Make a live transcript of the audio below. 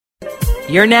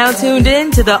You're now tuned in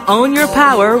to the Own Your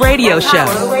Power radio show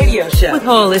with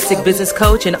holistic business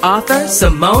coach and author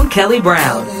Simone Kelly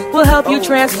Brown. We'll help you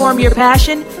transform your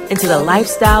passion into the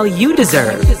lifestyle you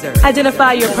deserve.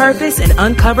 Identify your purpose and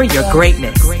uncover your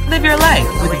greatness. Live your life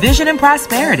with vision and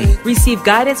prosperity. Receive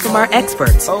guidance from our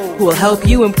experts who will help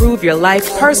you improve your life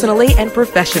personally and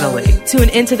professionally. Tune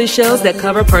into the shows that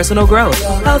cover personal growth,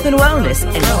 health and wellness,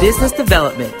 and business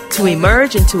development to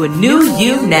emerge into a new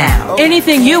you now.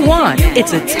 Anything you want,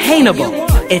 it's attainable.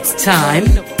 It's time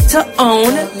to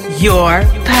own your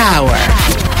power.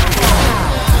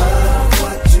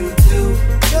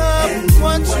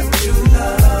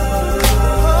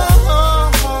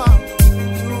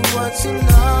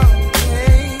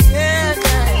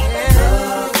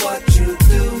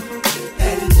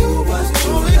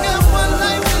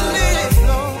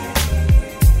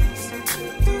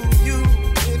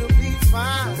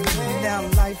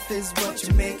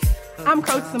 I'm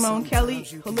Coach Simone Kelly,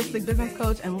 holistic business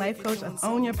coach and life coach of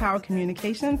Own Your Power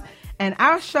Communications, and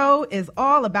our show is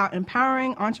all about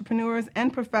empowering entrepreneurs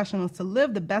and professionals to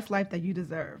live the best life that you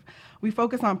deserve. We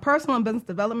focus on personal and business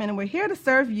development, and we're here to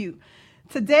serve you.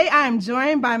 Today, I am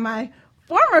joined by my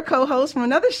former co-host from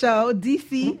another show,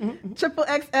 DC Triple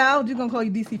XL. You're going to call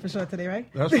you DC for short today, right?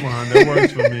 That's fine. That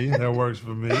works for me. That works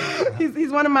for me.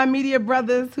 He's one of my media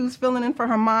brothers who's filling in for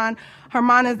Herman.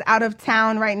 Herman is out of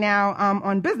town right now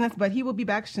on business, but he will be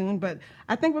back soon. But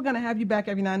I think we're going to have you back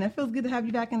every now and then. It feels good to have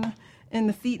you back in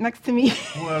the seat next to me.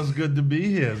 Well, it's good to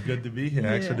be here. It's good to be here.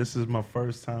 Yeah. Actually, this is my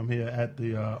first time here at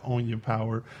the Own Your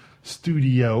Power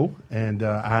studio, and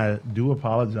I do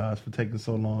apologize for taking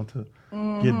so long to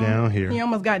get down here. He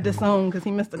almost got disowned because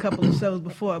he missed a couple of shows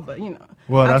before, but you know.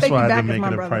 Well, that's why I had to make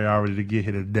it a priority to get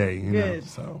here today. You good. Know,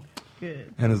 so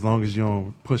good. And as long as you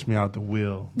don't push me out the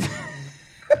wheel,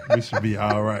 we should be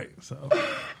all right. So.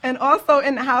 And also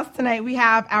in the house tonight, we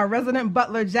have our resident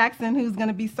butler, Jackson, who's going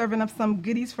to be serving up some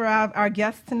goodies for our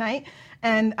guests tonight.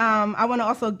 And I want to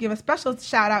also give a special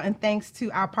shout out and thanks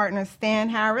to our partners Stan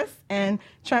Harris and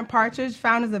Trent Partridge,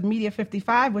 founders of Media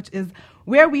 55, which is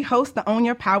where we host the Own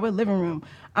Your Power living room.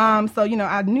 So, you know,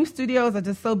 our new studios are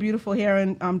just so beautiful here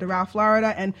in Doral,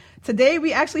 Florida. And today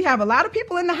we actually have a lot of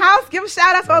people in the house. Give a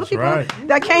shout out to all the people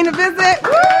that came to visit.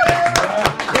 Woo!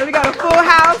 Yeah, we got a full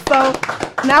house. So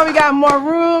now we got more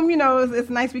room. You know, it's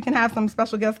nice we can have some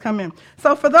special guests come in.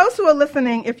 So for those who are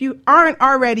listening, if you aren't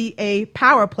already a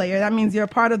power player, that means you're a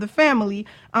part of the family.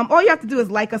 All you have to do is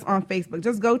like us on Facebook.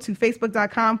 Just go to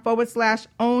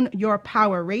facebook.com/Own Your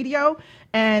Power Radio.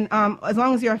 And as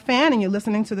long as you're a fan and you're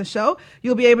listening to the show,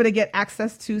 you'll be able to get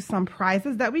access to some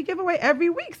prizes that we give away every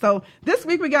week. So this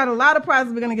week we got a lot of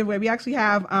prizes we're going to give away. We actually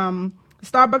have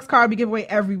Starbucks card we give away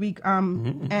every week.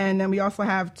 And then we also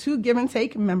have 2 Give and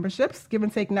Take memberships. Give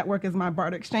and Take Network is my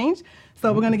Barter exchange.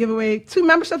 So we're going to give away 2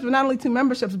 memberships, but not only 2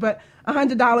 memberships, but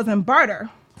 $100 in barter.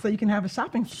 So you can have a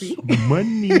shopping spree.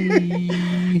 Money.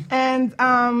 And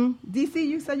DC,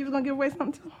 you said you were going to give away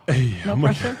something too? Hey, no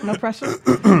pressure. No pressure.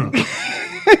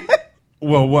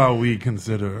 Well, while we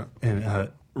consider and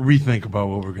rethink about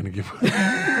what we're going to give away.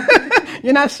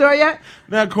 You're not sure yet?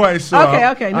 Not quite sure.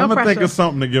 Okay. No I'm going to pressure. think of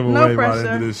something to give No away by the pressure.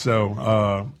 end of this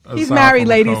show. He's married,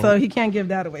 lady, so he can't give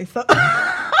that away. So.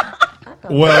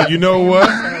 Well, you know what?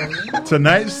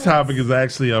 Tonight's topic is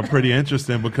actually pretty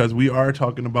interesting because we are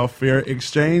talking about fair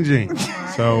exchanging.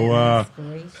 So,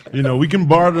 you know, we can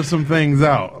barter some things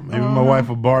out. Maybe my wife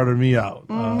will barter me out.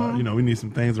 You know, we need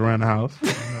some things around the house.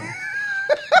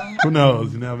 Who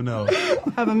knows? You never know.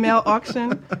 Have a mail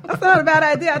auction. That's not a bad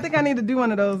idea. I think I need to do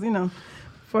one of those, you know,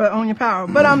 for Own Your Power.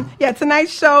 But, yeah,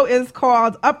 tonight's show is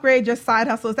called Upgrade Your Side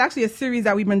Hustle. It's actually a series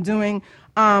that we've been doing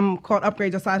called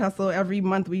Upgrade Your Side Hustle. Every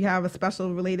month we have a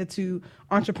special related to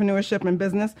entrepreneurship and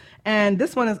business. And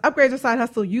this one is Upgrade Your Side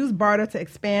Hustle. Use barter to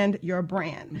expand your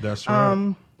brand. That's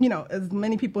right. You know, as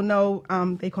many people know,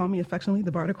 they call me affectionately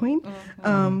the Barter Queen,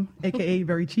 a.k.a.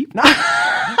 very cheap.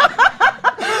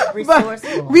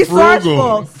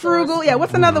 Resourceful. Frugal. Yeah,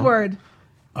 what's another word?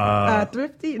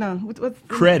 Thrifty? No. What's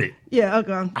credit. Yeah,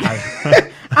 okay.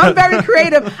 I'm very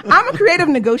creative. I'm a creative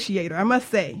negotiator, I must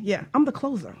say. Yeah, I'm the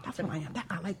closer. That's what I am.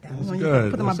 I like that. That's you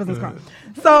good. Put in my business card.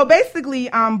 So basically,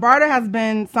 barter has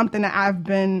been something that I've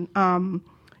been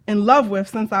in love with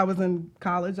since I was in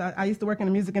college. I used to work in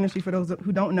the music industry, for those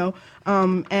who don't know.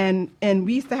 And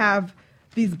we used to have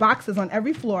these boxes on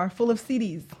every floor full of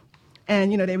CDs.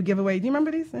 And, you know, they would give away, do you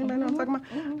remember these? Anybody know what I'm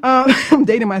talking about? I'm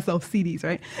dating myself, CDs,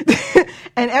 right?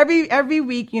 And every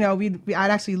week, you know,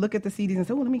 I'd actually look at the CDs and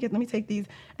say, oh, let me take these.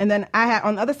 And then I had,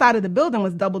 on the other side of the building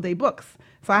was Doubleday Books.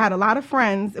 So I had a lot of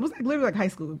friends. It was like literally like high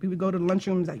school. We would go to the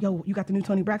lunchrooms like, yo, you got the new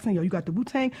Tony Braxton? Yo, you got the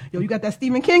Wu-Tang? Yo, you got that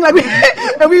Stephen King? Like,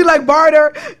 and we would like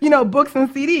barter, books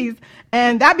and CDs.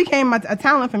 And that became a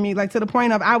talent for me, like to the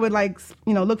point of I would like,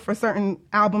 look for certain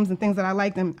albums and things that I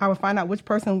liked, and I would find out which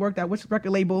person worked at which record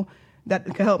label that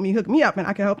could help me hook me up, and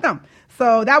I could help them.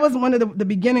 So that was one of the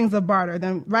beginnings of barter.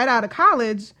 Then right out of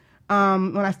college,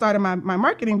 when I started my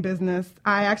marketing business,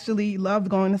 I actually loved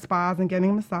going to spas and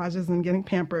getting massages and getting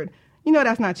pampered.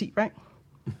 That's not cheap, right?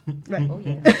 Right. Oh,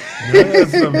 yeah.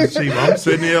 That's something cheap. I'm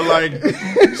sitting here like,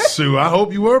 Sue, I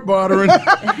hope you were bartering.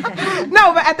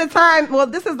 No, but at the time, well,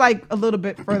 this is like a little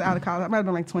bit further out of college. I might have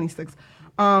been like 26.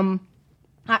 I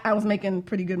was making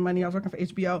pretty good money. I was working for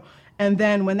HBO. And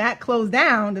then when that closed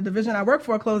down, the division I worked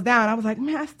for closed down, I was like,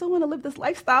 man, I still want to live this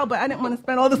lifestyle, but I didn't want to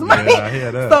spend all this money. Yeah, I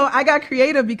hear that. So I got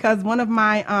creative because one of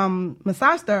my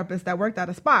massage therapists that worked at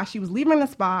a spa, she was leaving the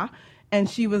spa and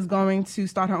she was going to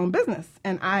start her own business.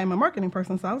 And I am a marketing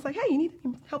person, so I was like, hey, you need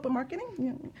help with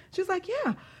marketing? She was like,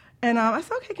 yeah. And I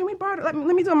said, okay, can we barter? Let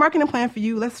me do a marketing plan for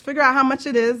you. Let's figure out how much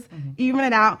it is, even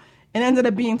it out. It ended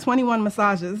up being 21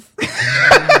 massages.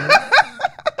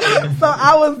 So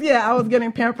I was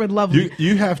getting pampered lovely.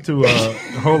 You have to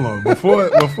hold on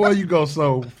before you go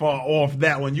so far off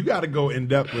that one. You got to go in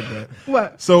depth with that.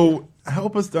 What? So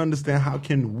help us to understand how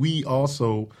can we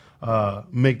also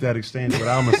make that exchange with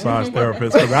our massage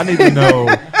therapist, because I need to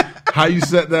know how you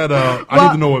set that up. I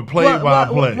need to know what play by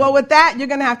play. Well, with that, you're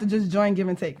gonna have to just join Give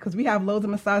and Take, because we have loads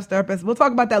of massage therapists. We'll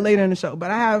talk about that later in the show.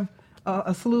 But I have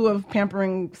a slew of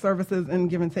pampering services in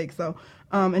Give and Take. So.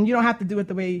 And you don't have to do it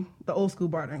the way the old school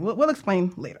bartering. We'll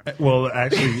explain later. Well,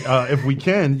 actually, if we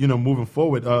can, moving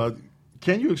forward,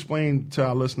 can you explain to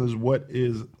our listeners what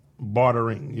is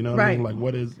bartering? You know what I mean? Like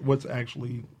what is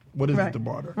it to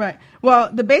barter? Right.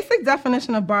 Well, the basic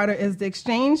definition of barter is the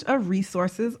exchange of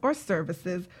resources or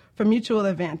services for mutual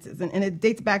advances. And it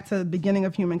dates back to the beginning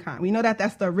of humankind. We know that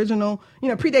that's the original,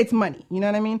 predates money. You know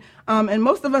what I mean? And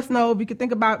most of us know, we could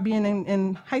think about being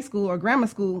in high school or grammar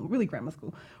school, really grammar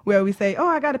school, where we say, oh,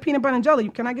 I got a peanut butter and jelly.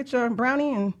 Can I get your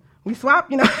brownie? And we swap,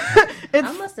 I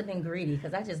must have been greedy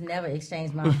because I just never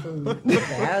exchanged my food.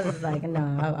 I was just like,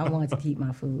 no, I wanted to keep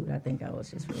my food. I think I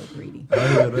was just real greedy. I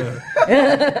hear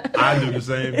that. I do the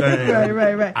same thing.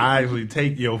 Right. I actually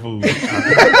take your food.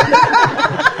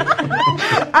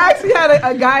 I actually had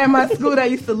a guy in my school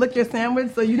that used to lick your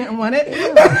sandwich so you didn't want it.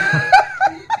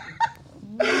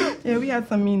 Yeah, we had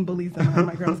some mean bullies in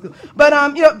my grammar school. But,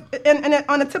 and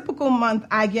on a typical month,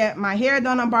 I get my hair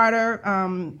done on barter,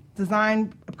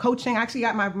 design, coaching. I actually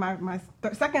got my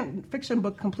second fiction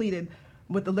book completed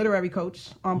with the literary coach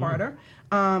on barter.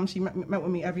 She met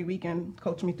with me every week and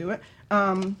coached me through it.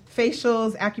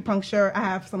 Facials, acupuncture. I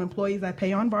have some employees I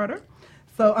pay on barter.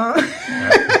 So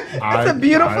it's a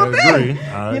beautiful thing.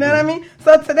 You know what I mean?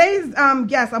 So today's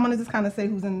guest, I'm going to just kind of say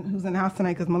who's in the house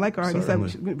tonight, because Malika already said we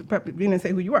didn't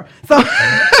say who you were. So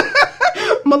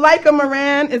Malika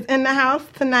Moran is in the house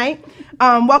tonight.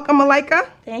 Welcome, Malika.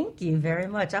 Thank you very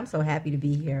much. I'm so happy to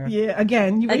be here. Yeah,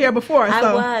 again, you were here before.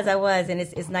 So. I was, and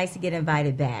it's nice to get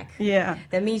invited back. Yeah,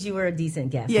 that means you were a decent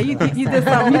guest. Yeah, you did something. You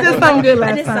did something good last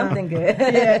time. I did something good.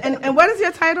 Yeah, and what is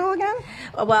your title again?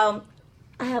 Well,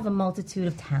 I have a multitude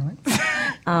of talents,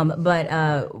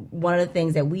 but one of the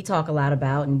things that we talk a lot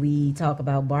about, and we talk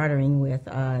about bartering with,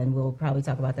 and we'll probably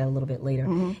talk about that a little bit later,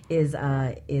 is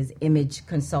image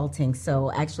consulting.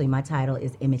 So actually, my title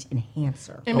is image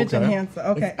enhancer. Image enhancer.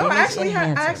 Okay. Oh, I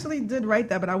actually did write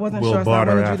that, but I wasn't sure. We'll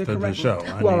barter so I after the show.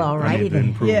 All righty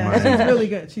then. Yeah, she's really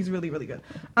good. She's really, really good.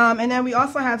 And then we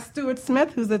also have Stuart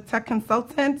Smith, who's a tech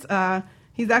consultant.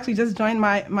 He's actually just joined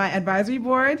my advisory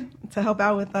board to help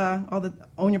out with all the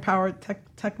Own Your Power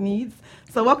tech needs.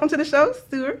 So welcome to the show,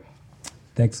 Stuart.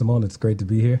 Thanks, Simone. It's great to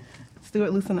be here.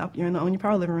 Stuart, loosen up. You're in the Own Your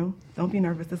Power living room. Don't be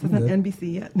nervous. This isn't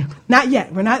NBC yet. Not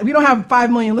yet. We don't have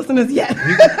 5 million listeners yet.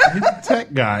 He's a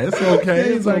tech guy. It's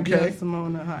okay. It's okay.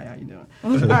 Simone, hi, how you doing?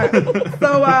 All right.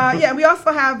 So we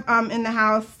also have in the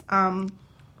house.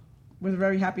 We're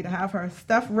very happy to have her,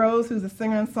 Steph Rose, who's a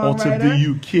singer and songwriter. Also, do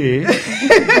you kid?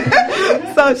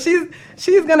 So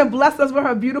she's going to bless us with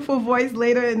her beautiful voice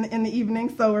later in the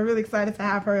evening. So we're really excited to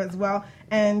have her as well.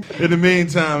 And in the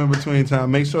meantime, in between time,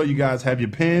 make sure you guys have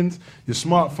your pens, your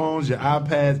smartphones, your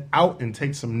iPads out and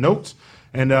take some notes.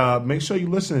 And make sure you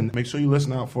listen. Make sure you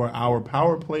listen out for our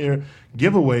Power Player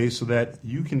giveaway so that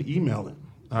you can email it.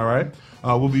 All right?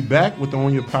 We'll be back with the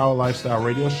On Your Power Lifestyle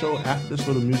radio show after this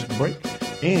little music break.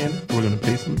 And we're going to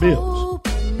pay some bills.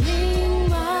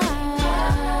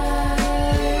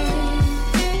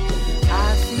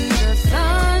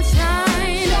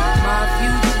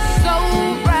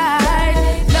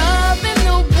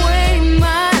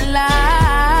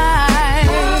 Life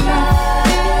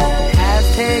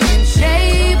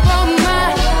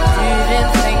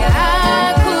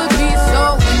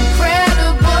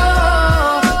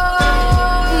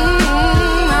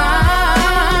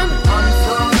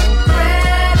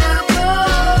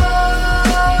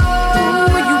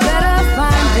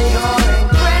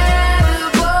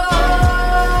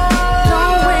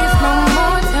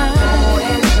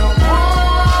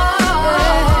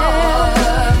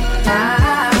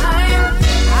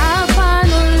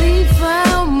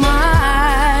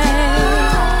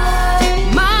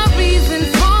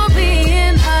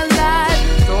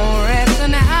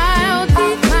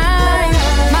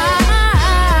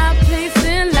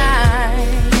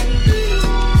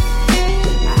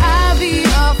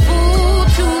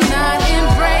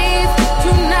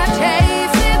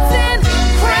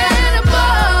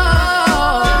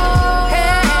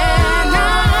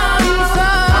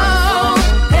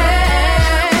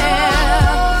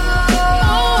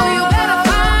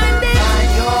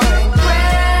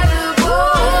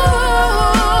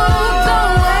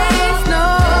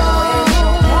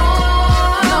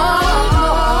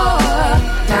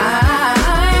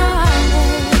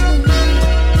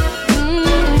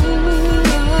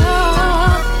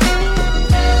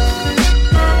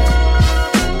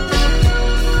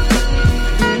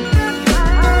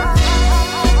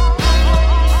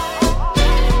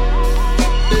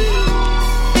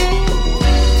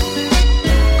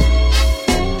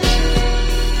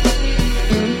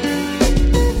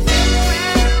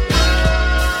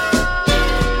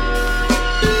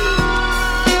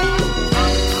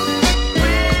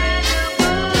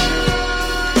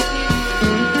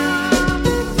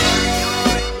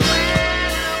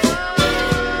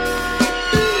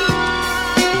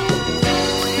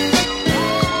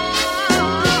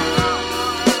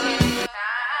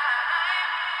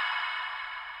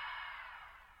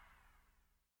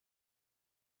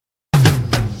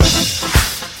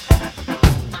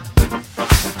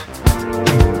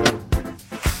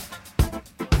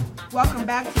Welcome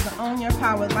back to the Own Your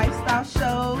Power Lifestyle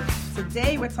Show.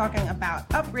 Today we're talking about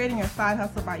upgrading your side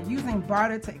hustle by using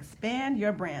barter to expand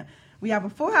your brand. We have a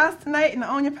full house tonight in the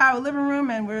Own Your Power living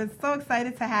room, and we're so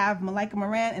excited to have Malika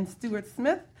Moran and Stuart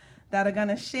Smith that are going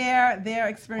to share their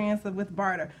experience with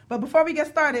barter. But before we get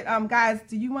started, guys,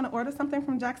 do you want to order something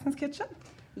from Jackson's Kitchen?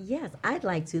 Yes, I'd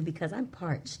like to because I'm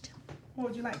parched. What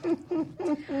would you like?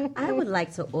 I would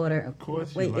like to order. Of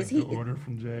course, you like to order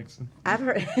from Jackson. I've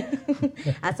heard.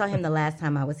 I saw him the last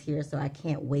time I was here, so I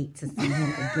can't wait to see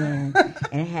him again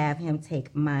and have him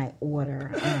take my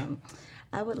order.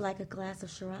 I would like a glass of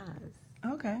Shiraz.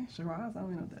 Okay, Shiraz. I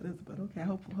don't know what that is, but okay.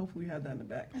 Hopefully we have that in the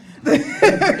back. In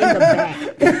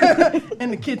the back.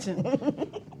 In the kitchen.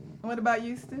 What about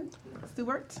you,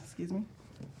 Stuart? Excuse me.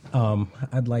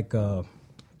 I'd like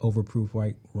overproof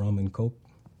white rum and Coke.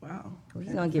 Wow. Well,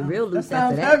 he's going to get real loose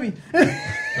that after sounds that. heavy.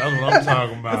 That's what I'm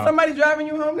talking about. Is somebody driving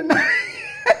you home tonight?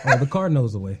 Oh, the car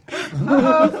knows the way.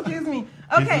 Uh-oh, excuse me.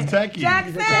 Okay,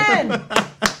 Jackson!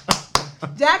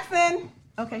 Jackson!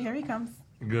 Okay, here he comes.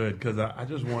 Good, because I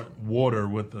just want water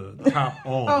with the top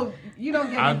on. Oh, you don't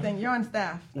get anything. You're on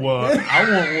staff. Well, I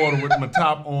want water with my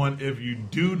top on. If you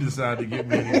do decide to get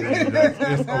me anything,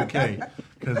 it's okay.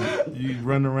 Because you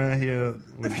run around here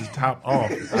with this top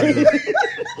off.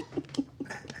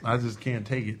 I just can't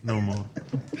take it no more.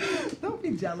 Don't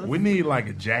be jealous. We need like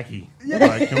a Jackie.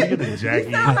 Like, can we get a Jackie?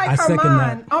 You sound like I second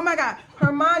Herman. that. Oh my God,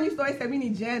 Herman used to always say we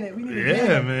need Janet. We need a Janet.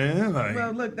 Yeah, man. Like,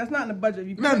 Well, look, that's not in the budget.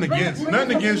 You nothing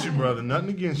against you, brother. Nothing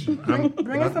against you.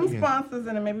 Bring us some sponsors,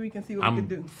 and then maybe we can see what we can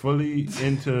do. I'm fully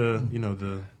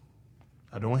into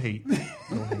I don't hate.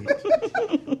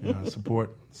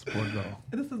 Support all.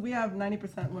 We have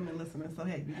 90% women listeners, so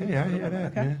hey. Hey, I hear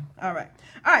that, okay? man. All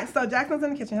right, so Jackson's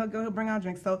in the kitchen. He'll bring out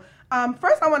drinks. So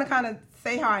first I want to kind of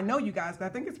say how I know you guys, because I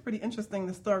think it's pretty interesting,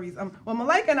 the stories. Well,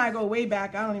 Malika and I go way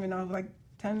back. I don't even know, like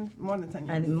more than 10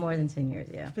 years. More than 10 years,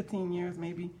 yeah. 15 years,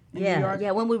 maybe, in Yeah, New York.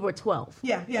 yeah, when we were 12.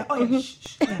 Yeah. Oh, yeah.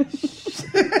 Shh.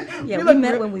 Yeah, we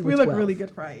met when we were 12. We look really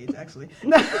good for our age, actually.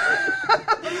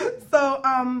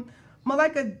 So,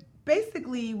 Malika,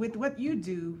 basically, with what you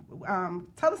do,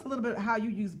 tell us a little bit how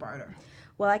you use barter.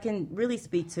 Well, I can really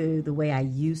speak to the way I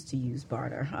used to use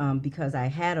barter because I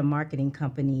had a marketing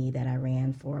company that I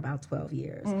ran for about 12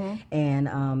 years. Mm-hmm.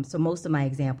 And so most of my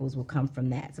examples will come from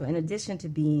that. So in addition to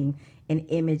being an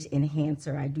image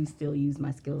enhancer, I do still use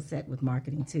my skill set with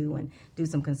marketing too and do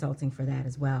some consulting for that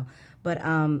as well. But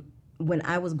when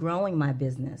I was growing my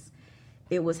business,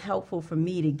 it was helpful for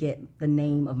me to get the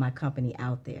name of my company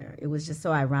out there. It was just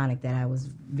so ironic that I was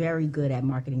very good at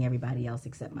marketing everybody else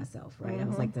except myself, right? Mm-hmm. I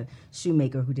was like the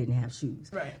shoemaker who didn't have shoes.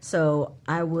 Right. So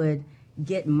I would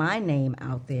get my name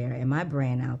out there and my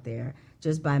brand out there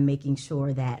just by making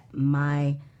sure that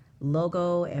my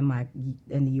logo and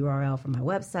the URL for my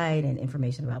website and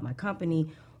information about my company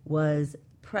was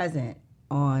present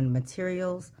on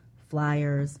materials,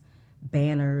 flyers,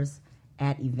 banners,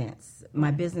 at events.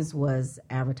 My business was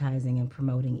advertising and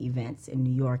promoting events in New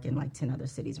York and like 10 other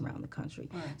cities around the country.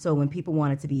 Right. So when people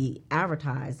wanted to be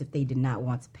advertised, if they did not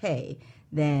want to pay,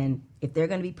 then if they're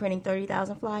going to be printing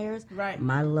 30,000 flyers, right,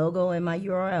 my logo and my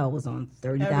URL was on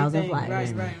 30,000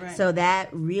 flyers. Right. So that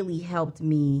really helped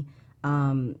me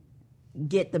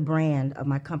get the brand of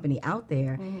my company out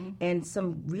there, mm-hmm, and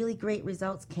some really great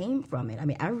results came from it. I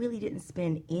mean, I really didn't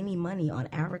spend any money on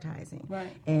advertising. Right.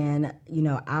 And,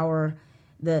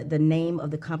 the name of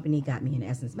the company got me in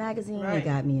Essence magazine, right, it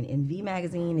got me in NV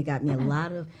magazine, it got me a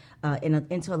lot of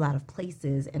into a lot of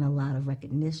places and a lot of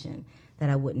recognition that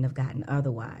I wouldn't have gotten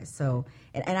otherwise. So,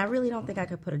 and I really don't think I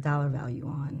could put a dollar value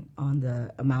on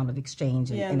the amount of exchange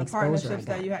and the exposure partnerships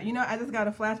that you had. I just got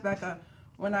a flashback of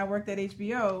when I worked at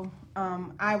HBO.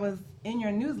 I was in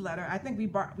your newsletter. I think we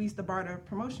used to barter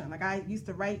promotion. Like I used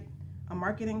to write a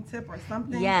marketing tip or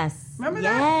something. Yes. Remember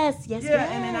that? Yes.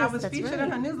 Yeah, and then I was featured in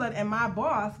her newsletter, and my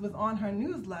boss was on her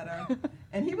newsletter,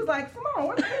 and he was like, "Simone,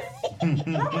 what is this?"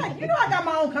 And I'm like, I got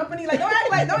my own company. Like, don't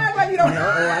act like you don't know.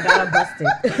 Oh, I got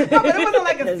busted. No, but it wasn't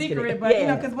like a secret. But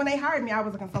because when they hired me, I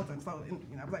was a consultant. So I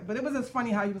was like, but it was just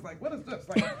funny how he was like, "What is this?"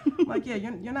 Like, I'm like, yeah,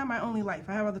 you're not my only life.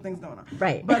 I have other things going on.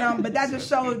 Right. But that just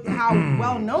showed how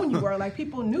well known you were. Like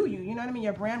people knew you. You know what I mean?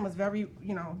 Your brand was very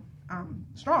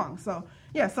strong. So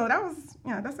so that was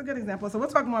that's a good example. So we'll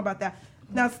talk more about that.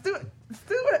 Now,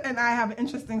 Stuart and I have an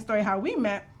interesting story how we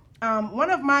met. One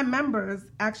of my members,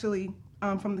 actually,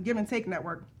 from the Give and Take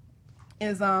Network,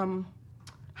 is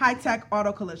High Tech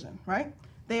Auto Collision, right?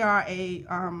 They are a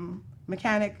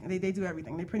mechanic. They do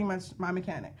everything. They're pretty much my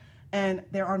mechanic. And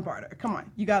they're on barter. Come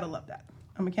on, you got to love that.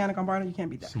 A mechanic on barter, you can't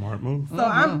beat that. Smart move. So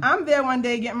I'm there one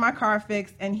day getting my car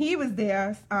fixed, and he was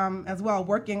there as well,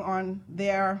 working on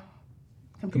their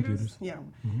computers? Yeah.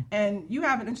 And you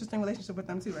have an interesting relationship with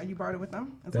them too, right? You barter with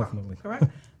them as Definitely. well,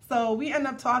 correct? So we end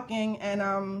up talking, and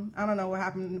I don't know what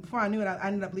happened. Before I knew it, I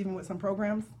ended up leaving with some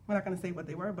programs. We're not going to say what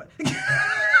they were, but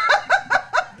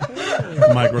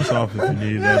Microsoft, if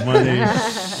you need that money,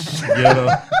 get them.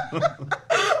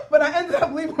 But I ended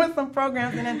up leaving with some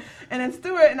programs, and then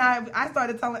Stuart and I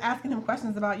started asking him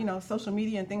questions about social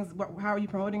media and things. How are you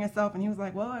promoting yourself? And he was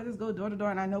like, well, I just go door to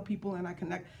door, and I know people, and I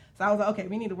connect. So I was like, okay,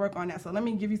 we need to work on that. So let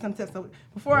me give you some tips. So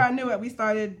before I knew it, we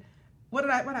started. What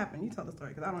happened? You tell the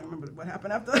story because I don't remember what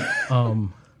happened after.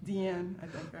 Deanne, I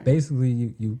think. Right?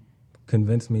 Basically, you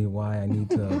convinced me why I need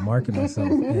to market myself,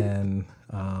 and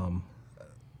I'm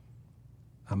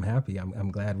happy. I'm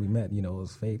glad we met. It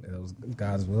was fate. It was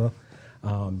God's will.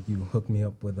 You hooked me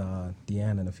up with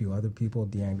Deanne and a few other people.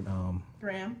 Deanne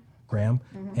Graham,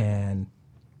 and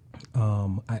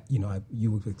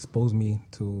you exposed me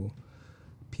to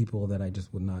people that I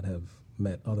just would not have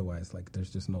met otherwise. Like, there's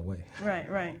just no way.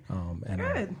 Right. And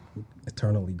Good. I'm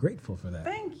eternally grateful for that.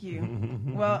 Thank you.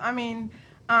 Well, I mean,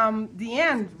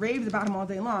 Deanne raves about him all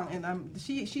day long, and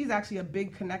she's actually a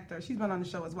big connector. She's been on the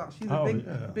show as well. She's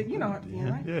a big, you know her,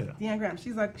 Deanne, right? Yeah. Deanne Graham.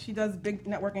 She does big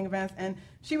networking events, and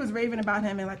she was raving about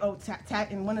him and like,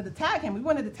 tag, and wanted to tag him. We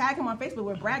wanted to tag him on Facebook.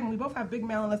 We're bragging. We both have big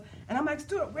mailing lists, and I'm like,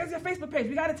 Stuart, where's your Facebook page?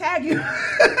 We got to tag you.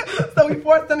 So we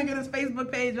forced him to get his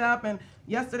Facebook page up, and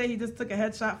yesterday he just took a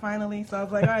headshot finally. So I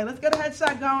was like, all right, let's get a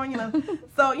headshot going.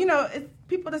 So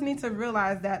people just need to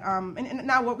realize that. And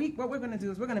now what we're going to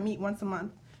do is we're going to meet once a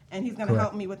month. And he's going to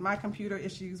help me with my computer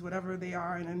issues, whatever they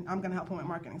are, and then I'm going to help him with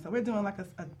marketing. So we're doing like a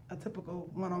typical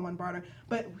one-on-one barter.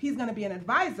 But he's going to be an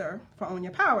advisor for Own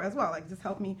Your Power as well. Like, just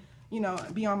help me,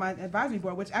 be on my advisory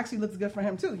board, which actually looks good for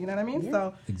him too. You know what I mean? Yeah.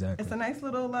 So exactly. It's a nice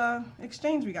little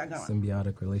exchange we got going.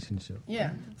 Symbiotic relationship.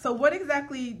 Yeah. So what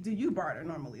exactly do you barter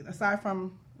normally, aside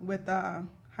from with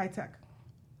high tech?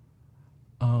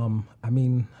 I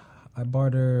mean, I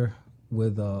barter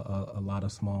with a lot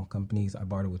of small companies. I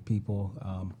barter with people.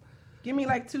 Give me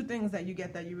like 2 things that you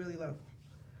get that you really love.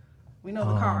 We know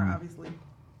the car, obviously.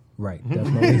 Right,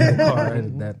 definitely the car.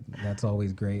 That's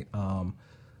always great.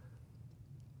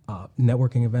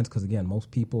 Networking events, because again, most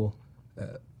people,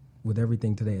 with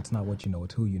everything today, it's not what you know,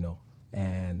 it's who you know,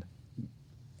 and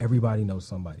everybody knows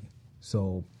somebody.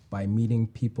 So by meeting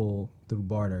people through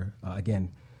barter,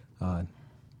 again.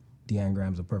 Deanne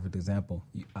Graham's a perfect example.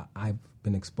 I've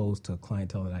been exposed to a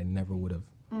clientele that I never would have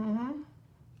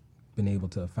been able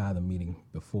to fathom meeting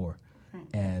before. Right.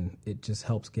 And it just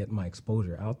helps get my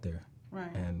exposure out there.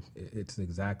 Right. And it's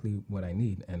exactly what I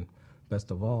need. And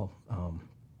best of all,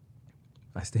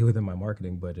 I stay within my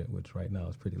marketing budget, which right now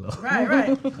is pretty low.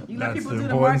 Right. You let people do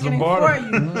the marketing for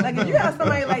you. Like, if you have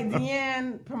somebody like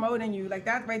Deanne promoting you, like,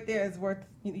 that right there is worth,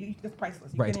 it's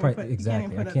priceless. Right,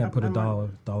 exactly. I can't put a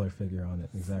dollar figure on it.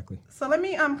 Exactly. So let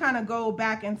me kind of go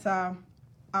back into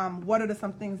what are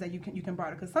some things that you can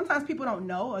barter? Because sometimes people don't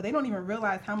know, or they don't even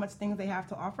realize how much things they have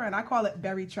to offer, and I call it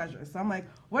buried treasures. So I'm like,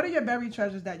 what are your buried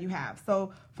treasures that you have?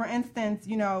 So for instance,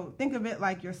 think of it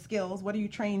like your skills. What are you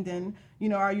trained in?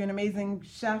 Are you an amazing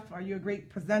chef? Are you a great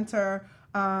presenter?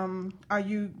 Are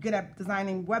you good at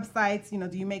designing websites?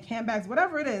 Do you make handbags?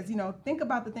 Whatever it is, think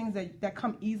about the things that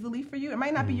come easily for you. It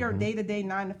might not be your day-to-day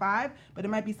 9 to 5, but it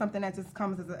might be something that just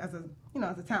comes as a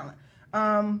talent.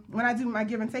 When I do my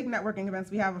give and take networking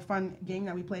events, we have a fun game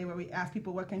that we play where we ask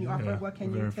people, what can you offer? What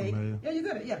can you take? Familiar. Yeah, you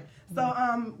did it. Yeah. So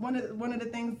one of the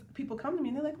things, people come to me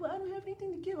and they're like, well, I don't have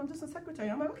anything to give. I'm just a secretary.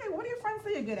 I'm like, okay, what do your friends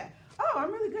say you're good at? Oh,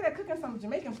 I'm really good at cooking some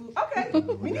Jamaican food. Okay,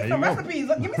 we need some recipes.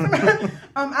 Give me some.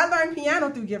 I learned piano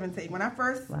through give and take. When I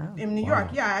first in New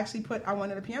York, I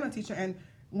wanted a piano teacher, and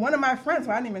one of my friends,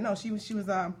 who I didn't even know, she was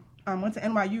went to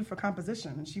NYU for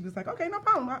composition, and she was like, okay, no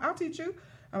problem, I'll teach you.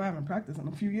 I haven't practiced in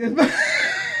a few years,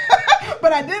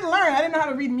 but I did learn. I didn't know how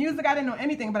to read music. I didn't know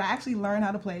anything, but I actually learned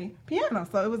how to play piano,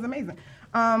 so it was amazing.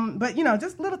 But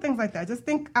just little things like that. Just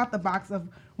think out the box of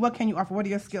what can you offer. What are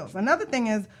your skills? Another thing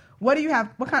is, what do you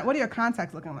have? What are your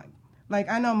contacts looking like? Like,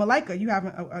 I know, Malika, you have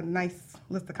a nice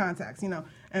list of contacts,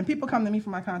 and people come to me for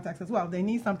my contacts as well. If they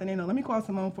need something, they know, let me call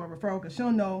Simone for a referral, because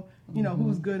she'll know,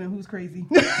 who's good and who's crazy.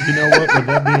 You know what, with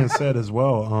that being said as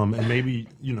well, and maybe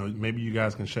you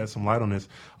guys can shed some light on this,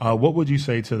 what would you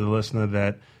say to the listener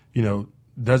that,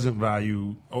 doesn't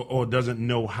value or doesn't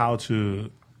know how to,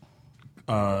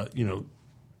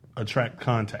 attract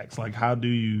contacts? Like, how do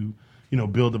you,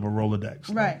 build up a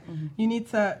Rolodex? Right. Mm-hmm. You need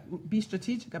to be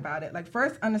strategic about it. Like,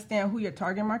 first, understand who your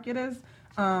target market is.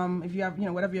 If you have,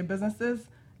 whatever your business is,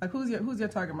 like, who's your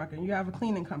target market? You have a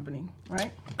cleaning company,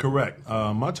 right? Correct.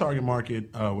 My target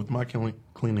market with my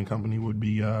cleaning company would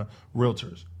be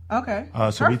realtors. Okay.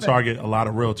 So we target a lot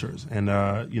of realtors, and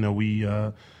we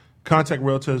contact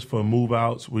realtors for move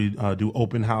outs. We do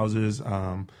open houses,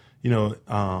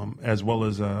 as well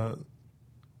as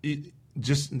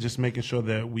just making sure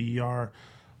that we are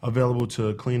available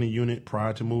to clean a unit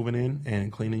prior to moving in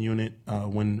and clean a unit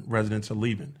when residents are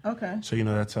leaving. Okay. So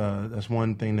that's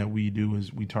one thing that we do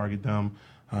is we target them.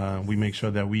 We make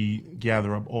sure that we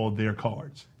gather up all their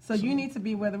cards. So you need to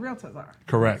be where the realtors are.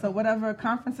 Correct. So whatever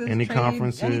conferences,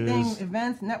 conferences, anything,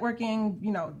 events, networking,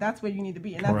 that's where you need to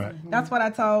be. And correct. That's what I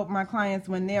tell my clients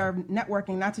when they are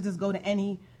networking, not to just go to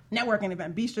any networking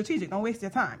event. Be strategic. Don't waste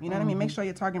your time. You know what I mean? Make sure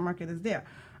your target market is there.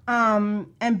 And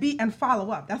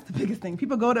follow up. That's the biggest thing.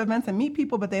 People go to events and meet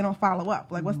people, but they don't follow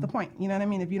up. Like, what's the point? You know what I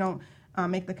mean? If you don't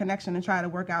make the connection and try to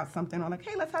work out something, or like,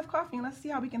 hey, let's have coffee and let's see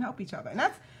how we can help each other. And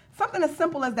that's something as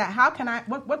simple as that. How can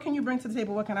what can you bring to the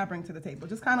table? What can I bring to the table?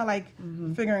 Just kind of like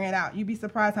figuring it out. You'd be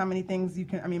surprised how many things you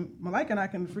can. I mean, Malika and I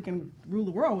can freaking rule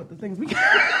the world with the things we can.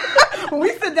 When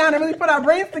we sit down and really put our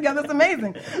brains together, it's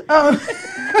amazing.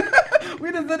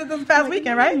 We just did it this past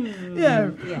weekend, right? Yeah.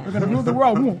 We're going to rule the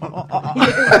world. Right.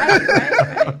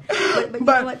 But you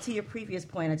know what, to your previous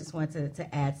point, I just wanted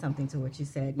to add something to what you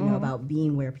said, you know, about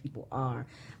being where people are.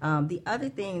 The other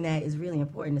thing that is really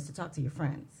important is to talk to your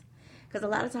friends. Because a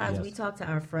lot of times we talk to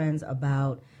our friends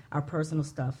about our personal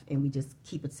stuff and we just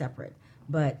keep it separate.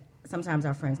 But sometimes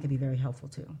our friends can be very helpful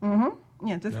too. Mm-hmm.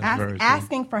 Yeah, just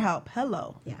asking for help.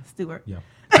 Hello, Stuart. Yeah.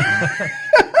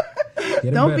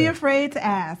 Don't be afraid to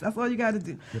ask. That's all you got to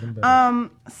do.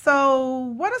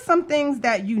 So what are some things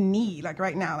that you need, like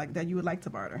right now, like that you would like to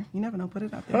barter? You never know. Put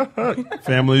it out there.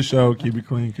 Family show. Keep it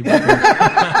clean. Keep it clean.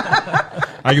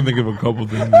 I can think of a couple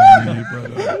things that you need,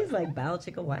 but he's like bow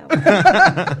chicka wow.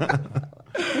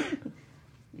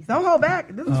 Don't hold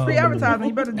back. This is free advertising.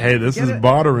 You better. Hey, this is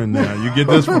bartering now. You get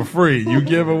this for free. You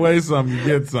give away something, you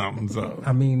get something. So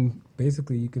I mean,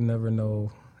 basically, you can never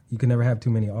know. You can never have too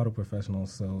many auto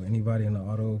professionals. So anybody in the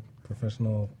auto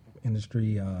professional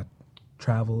industry,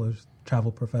 travel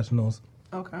professionals.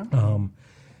 Okay.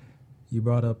 You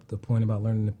brought up the point about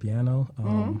learning the piano.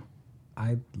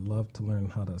 I'd love to learn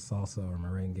how to salsa or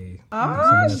merengue.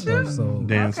 Oh, stuff. So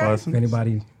dance lessons. If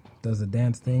anybody does a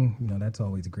dance thing, that's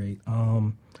always great.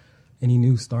 Any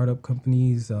new startup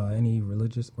companies, any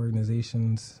religious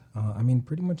organizations. I mean,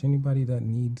 pretty much anybody that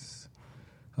needs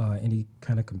any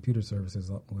kind of computer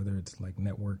services, whether it's like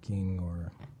networking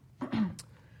or,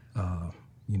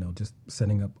 just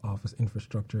setting up office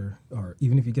infrastructure, or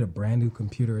even if you get a brand new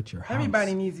computer at your house.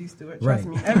 Everybody needs you, Stuart. Trust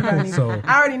me. Everybody needs you.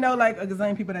 I already know like a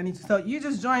gazillion people that need you. So you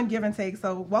just joined Give and Take.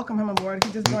 So welcome him aboard.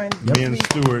 He just joined. Me and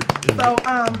Stuart. So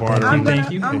I'm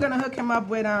gonna hook him up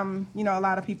with a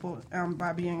lot of people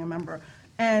by being a member.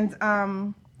 And I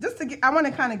want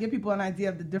to kind of give people an idea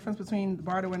of the difference between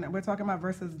barter when we're talking about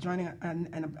versus joining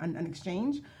an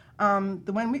exchange.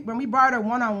 When we barter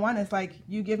one-on-one, it's like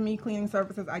you give me cleaning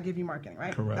services, I give you marketing,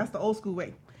 right? Correct. That's the old school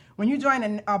way. When you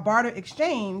join a barter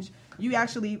exchange, you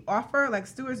actually offer, like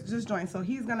Stuart's just joined, so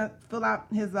he's going to fill out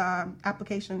his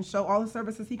application, show all the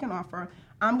services he can offer.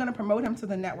 I'm going to promote him to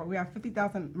the network. We have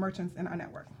 50,000 merchants in our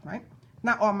network, right?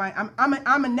 Not all mine.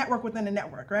 I'm a network within a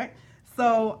network, right?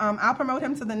 So I'll promote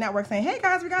him to the network saying, hey,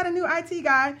 guys, we got a new IT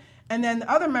guy. And then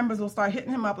the other members will start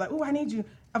hitting him up like, oh, I need you.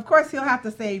 Of course, he'll have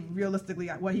to say realistically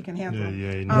what he can handle.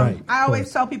 Right, I always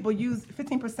tell people use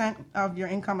 15% of your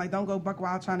income. Like, don't go buck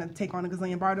wild trying to take on a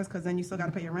gazillion barters because then you still got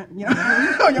to pay your rent,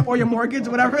 or your mortgage,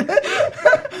 whatever it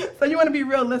is. So you want to be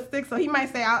realistic. So he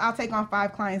might say, I'll take on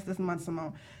 5 clients this month,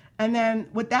 Simone. And then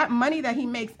with that money that he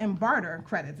makes in barter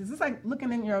credits, it's just like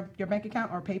looking in your bank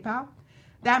account or PayPal.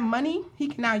 That money he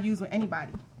can now use with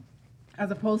anybody,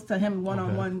 as opposed to him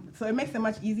one-on-one. Okay. So it makes it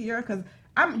much easier because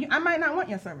I might not want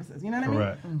your services. You know what I mean?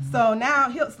 Mm-hmm. So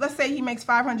now let's say he makes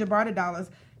 $500 barter dollars.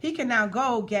 He can now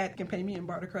can pay me in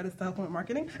barter credits to help him with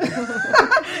marketing.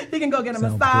 He can go get a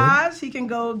massage. Good. He can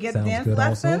go get dance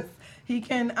lessons. Also. He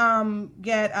can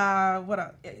get a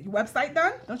website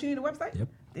done. Don't you need a website?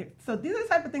 Yep. So these are the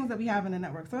type of things that we have in the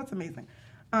network. So it's amazing.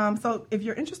 So if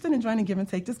you're interested in joining Give and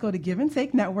Take, just go to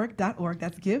giveandtakenetwork.org.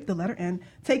 That's give, the letter N,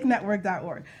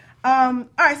 takenetwork.org. All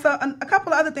right, so a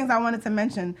couple of other things I wanted to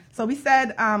mention. So we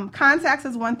said contacts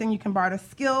is one thing you can barter.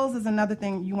 Skills is another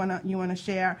thing you wanna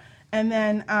share. And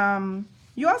then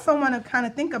you also want to kind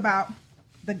of think about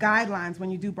the guidelines when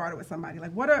you do barter with somebody.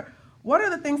 Like what are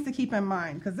the things to keep in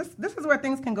mind? Because this is where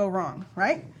things can go wrong,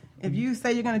 right? If you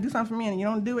say you're going to do something for me and you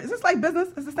don't do it, it's just like business.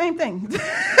 It's the same thing.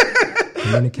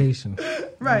 Communication.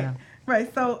 Right. Yeah.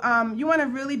 Right. So you want to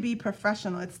really be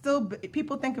professional. It's still,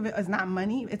 people think of it as not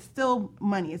money. It's still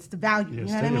money. It's the value. Yeah, you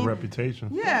know what I mean?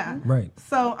 Reputation. Yeah. Right.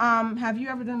 So have you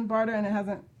ever done barter and it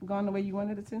hasn't gone the way you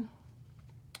wanted it to?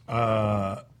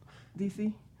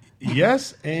 DC?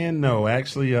 Yes and no.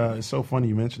 Actually, it's so funny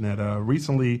you mentioned that.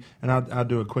 Recently, and I'll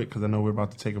do it quick because I know we're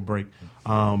about to take a break.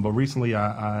 But recently,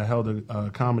 I held a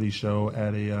comedy show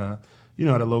at a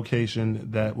at a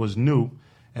location that was new,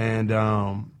 and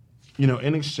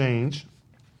in exchange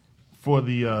for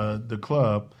the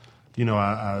club,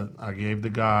 I gave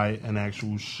the guy an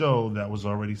actual show that was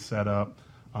already set up,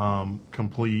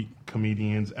 complete,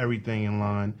 comedians, everything in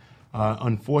line.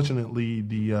 Unfortunately,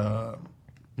 the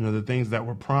things that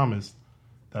were promised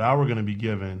that I were going to be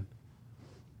given,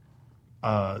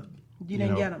 you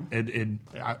didn't get them.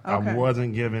 I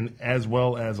wasn't given, as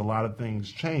well as a lot of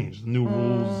things changed. New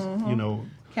rules,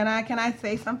 Can I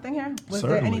say something here? Was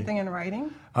Certainly. there anything in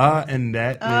writing? And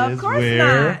that Of is course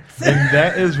where, not. and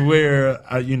that is where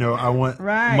I want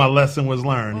Right. my lesson was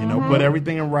learned. Put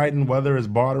everything in writing, whether it's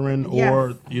bartering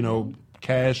or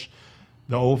cash,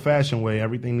 the old-fashioned way.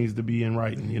 Everything needs to be in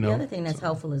writing. The other thing that's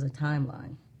helpful is a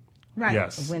timeline. Right.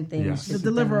 Yes. When things Yes. The should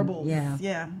be done. deliverables. Yeah.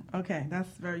 Yeah. Okay. That's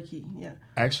very key. Yeah.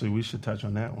 Actually, we should touch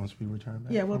on that once we return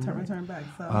back. Yeah. We'll return back.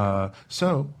 So.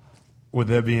 So, with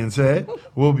that being said,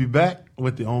 we'll be back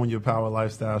with the Own Your Power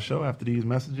Lifestyle show after these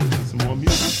messages and some more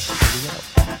music. Here we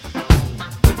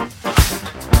go.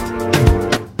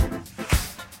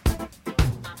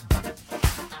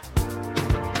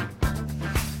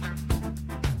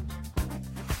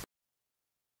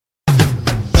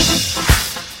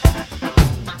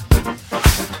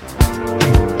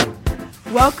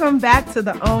 Welcome back to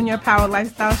the Own Your Power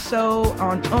Lifestyle Show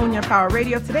on Own Your Power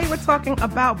Radio. Today we're talking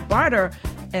about barter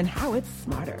and how it's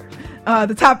smarter.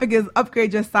 The topic is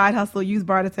upgrade your side hustle, use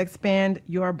barter to expand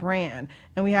your brand.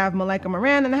 And we have Malika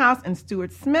Moran in the house and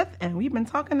Stuart Smith, and we've been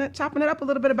chopping it up a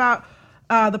little bit about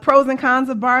the pros and cons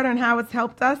of barter and how it's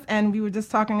helped us. And we were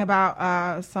just talking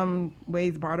about some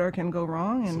ways barter can go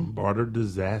wrong. And Some barter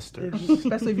disaster.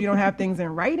 especially if you don't have things in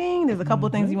writing. There's a couple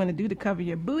of things you want to do to cover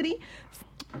your booty.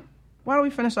 Why don't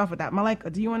we finish off with that? Malika,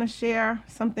 do you want to share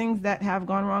some things that have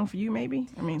gone wrong for you, maybe?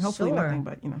 I mean, hopefully Sure. nothing,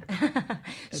 but,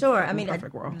 Sure. I mean,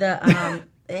 perfect world. and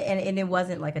it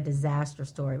wasn't like a disaster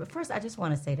story. But first, I just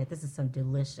want to say that this is some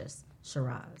delicious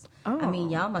Shiraz. I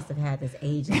mean, y'all must have had this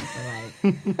aging for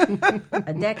like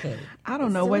a decade. I don't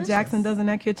It's know what delicious. Jackson does in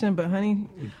that kitchen, but honey,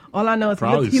 all I know is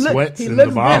Probably he sweats in looks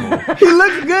the bottle. good. He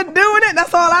looks good doing it.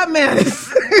 That's all I manage.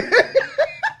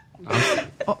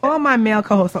 All my male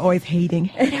co-hosts are always hating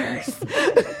haters.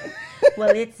 Well,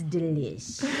 it's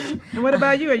delish. And what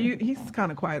about you? He's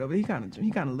kind of quiet over. He kind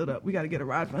of lit up. We got to get a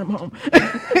ride for him home.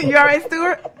 You all right,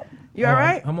 Stuart? You all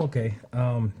right? I'm okay.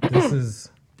 This is.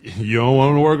 You don't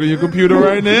want to work on your computer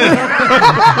right now?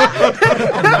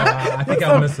 I think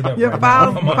I'll mess it up. Your right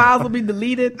files will be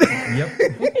deleted. now. Yep.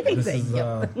 This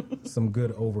is some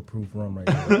good overproof rum right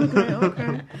now.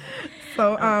 Okay.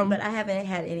 So, But I haven't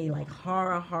had any like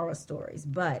horror stories.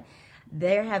 But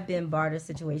there have been barter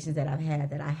situations that I've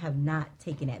had that I have not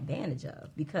taken advantage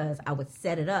of because I would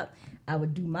set it up, I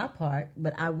would do my part,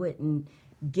 but I wouldn't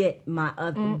get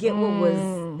get what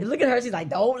was. Look at her; she's like,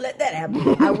 "Don't let that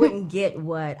happen." I wouldn't get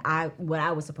what I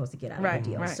was supposed to get out of the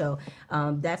deal. Right. So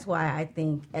that's why I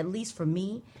think, at least for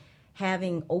me,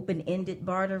 having open-ended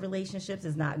barter relationships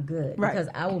is not good because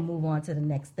I will move on to the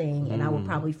next thing, and I will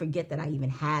probably forget that I even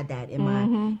had that in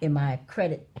my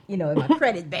credit, in my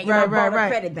credit bank,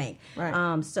 credit bank.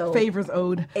 Right. So favors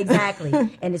owed. Exactly,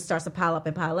 and it starts to pile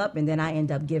up, and then I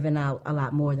end up giving out a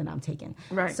lot more than I'm taking.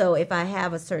 Right. So if I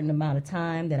have a certain amount of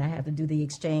time that I have to do the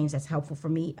exchange, that's helpful for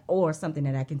me, or something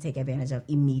that I can take advantage of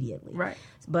immediately. Right.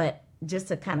 But just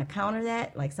to kind of counter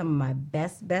that, like some of my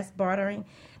best bartering,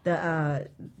 the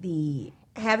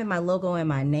having my logo and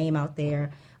my name out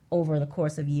there over the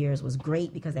course of years was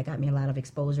great because that got me a lot of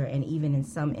exposure. And even in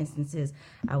some instances,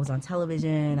 I was on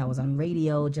television, I was on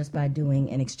radio just by doing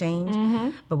an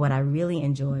exchange. But what I really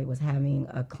enjoyed was having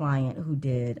a client who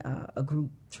did a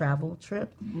group travel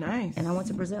trip. Nice. And I went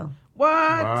to Brazil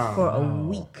What? for a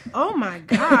week. Oh my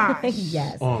gosh.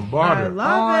 Yes. On I barter.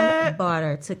 love On it.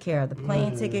 barter, took care of the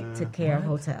plane ticket, took care of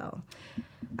hotel.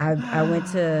 I went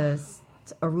to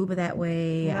Aruba that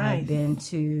way. Nice. I've been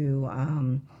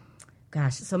to,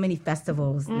 so many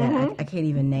festivals that I can't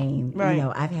even name. Right.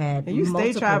 I've had And you stay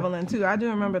multiple. traveling too. I do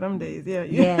remember them days. Yeah.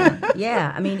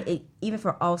 Yeah. I mean, even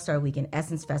for All-Star Weekend,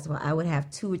 Essence Festival, I would have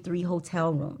 2 or 3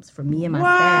 hotel rooms for me and my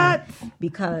staff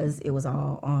because it was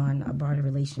all on a barter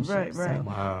relationship. Right. So,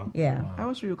 Wow. yeah. I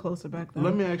wish we were closer back then.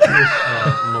 Let me ask you this,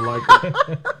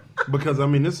 Malika, because I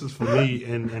mean this is for me,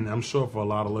 and I'm sure for a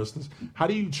lot of listeners. How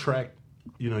do you track,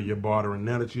 your bartering?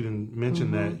 Now that you didn't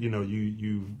mention that,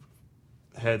 you've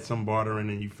had some bartering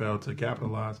and you failed to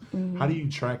capitalize. How do you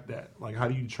track that? Like, how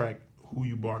do you track who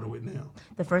you barter with now?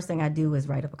 The first thing I do is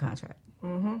write up a contract.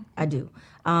 I do.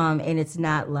 And it's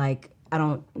not like I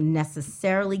don't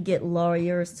necessarily get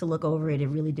lawyers to look over it. It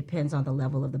really depends on the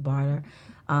level of the barter.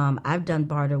 I've done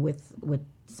barter with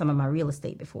some of my real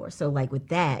estate before. So like with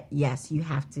that, yes, you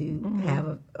have to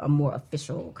have a more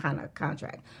official kind of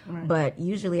contract. Right. But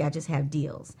usually I just have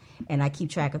deals and I keep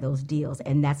track of those deals.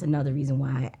 And that's another reason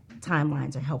why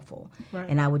timelines are helpful. Right.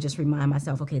 And I would just remind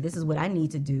myself, okay, this is what I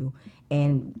need to do.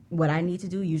 And what I need to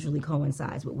do usually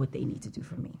coincides with what they need to do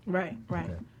for me. Right.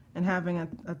 Okay. And having a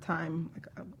time, like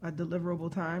a deliverable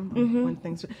time when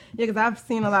things. Yeah, because I've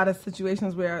seen a lot of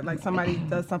situations where like somebody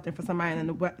does something for somebody,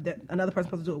 and then another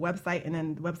person's supposed to do a website, and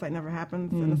then the website never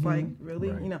happens, and it's like really,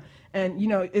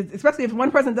 and especially if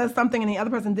one person does something and the other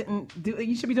person didn't do,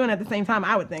 you should be doing it at the same time.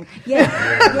 I would think.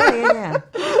 Yeah.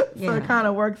 So it kind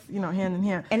of works, hand in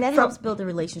hand, and that helps build a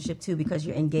relationship too because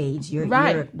you're engaged. You're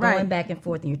going back and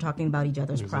forth, and you're talking about each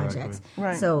other's projects.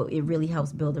 Right. So it really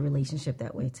helps build a relationship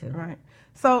that way too. Right.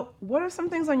 So, what are some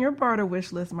things on your barter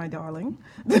wish list, my darling?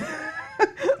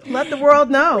 Let the world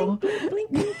know.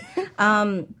 Blink, blink,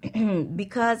 blink.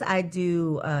 Because I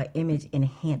do image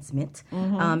enhancement,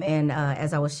 and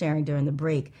as I was sharing during the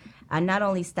break, I not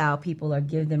only style people or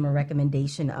give them a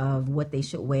recommendation of what they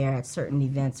should wear at certain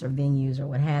events or venues or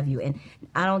what have you, and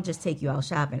I don't just take you out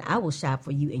shopping. I will shop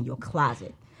for you in your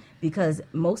closet. Because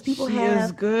most people she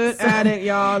is good at it,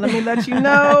 y'all. Let me let you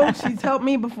know. She's helped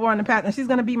me before in the past. And she's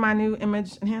going to be my new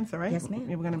image enhancer, right? Yes, ma'am.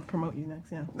 We're going to promote you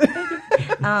next, yeah.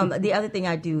 The other thing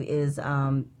I do is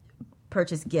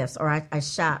purchase gifts, or I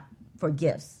shop for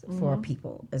gifts for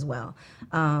people as well.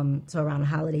 So around the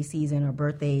holiday season or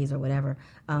birthdays or whatever,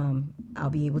 I'll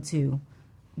be able to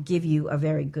give you a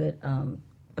very good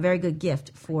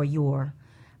gift for your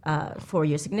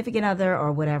significant other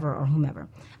or whatever or whomever.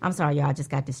 I'm sorry, y'all. I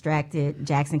just got distracted.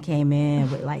 Jackson came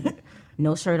in with like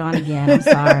no shirt on again. I'm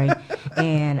sorry.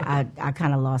 And I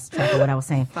kind of lost track of what I was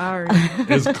saying. Sorry.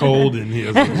 It's cold in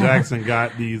here, so Jackson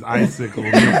got these icicle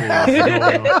nipples.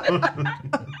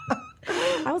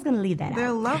 I was going to leave that They're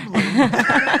out. lovely.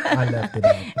 I left it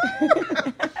out.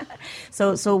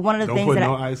 So one of the things that that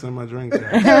don't put no ice in my drink,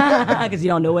 because you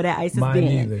don't know where that ice has been.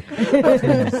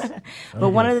 Either. But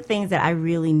one of the things that I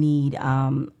really need,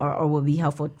 or will be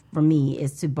helpful for me,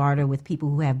 is to barter with people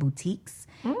who have boutiques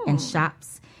and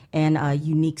shops and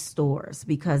unique stores,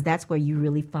 because that's where you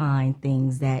really find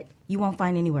things that you won't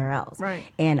find anywhere else. Right.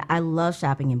 And I love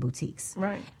shopping in boutiques,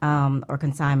 right, or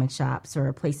consignment shops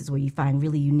or places where you find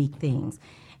really unique things.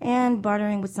 And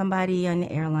bartering with somebody in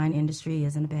the airline industry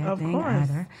isn't a bad thing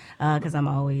either, because I'm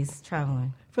always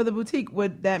traveling. For the boutique,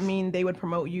 would that mean they would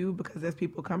promote you because there's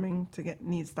people coming to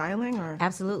need styling? Or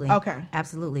Absolutely. Okay.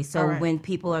 Absolutely. So when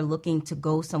people are looking to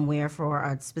go somewhere for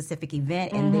a specific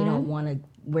event and they don't want to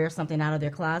wear something out of their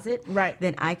closet, right,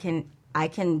 then I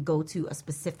can go to a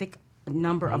specific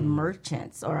number of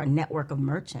merchants or a network of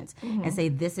merchants and say,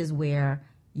 this is where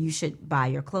you should buy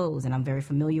your clothes, and I'm very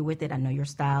familiar with it. I know your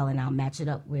style, and I'll match it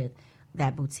up with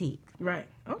that boutique. Right.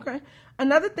 Okay.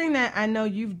 Another thing that I know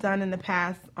you've done in the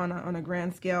past on a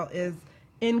grand scale is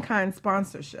in-kind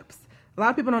sponsorships. A lot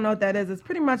of people don't know what that is. It's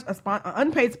pretty much an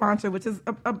unpaid sponsor, which is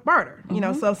a barter.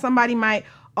 So somebody might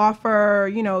offer,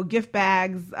 gift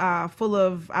bags full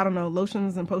of,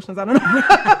 lotions and potions. I don't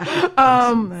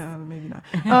know. Maybe not.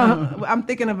 I'm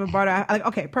thinking of a barter.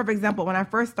 Okay, perfect example. When I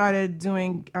first started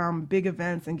doing big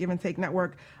events and Give and Take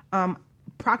Network,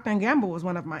 Procter & Gamble was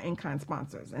one of my in-kind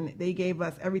sponsors, and they gave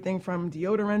us everything from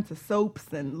deodorant to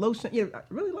soaps and lotion,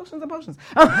 really lotions and potions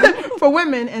for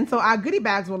women. And so our goodie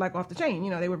bags were like off the chain.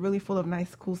 They were really full of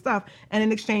nice, cool stuff. And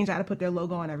in exchange, I had to put their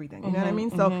logo on everything. You know what I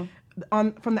mean? So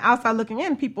from the outside looking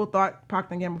in, people thought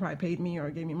Procter & Gamble probably paid me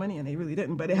or gave me money, and they really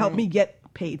didn't. But it helped me get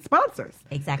paid sponsors.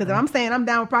 Exactly. Because if I'm saying I'm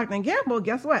down with Procter & Gamble,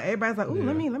 guess what? Everybody's like, ooh,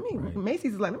 let me.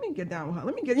 Macy's is like, let me get down with her.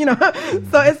 Let me get,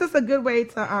 So it's just a good way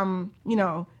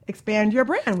to, expand your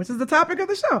brand, which is the topic of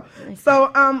the show. So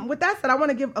with that said, I want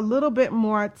to give a little bit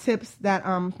more tips that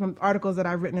from articles that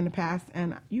I've written in the past,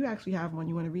 and you actually have one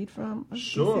you want to read from?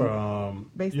 Sure.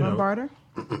 Based on barter?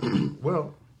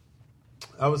 Well,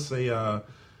 I would say,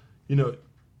 you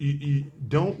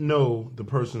don't know the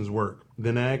person's work,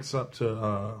 then ask up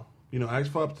to,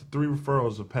 ask for up to 3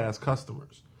 referrals of past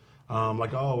customers.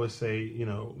 Like I always say,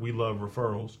 we love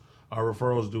referrals. Our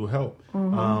referrals do help.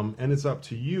 And it's up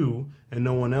to you and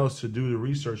no one else to do the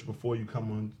research before you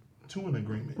come on to an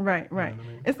agreement. Right. You know what I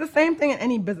mean? It's the same thing in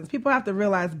any business. People have to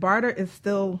realize barter is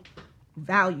still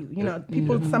value.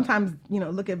 People sometimes,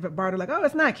 look at barter like, oh,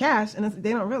 it's not cash. And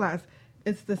they don't realize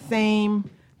it's the same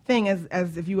thing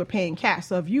as if you were paying cash.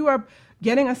 So if you are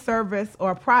getting a service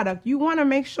or a product, you want to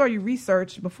make sure you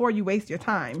research before you waste your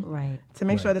time. Right. To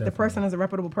make sure that the person is a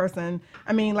reputable person.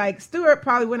 I mean, like, Stuart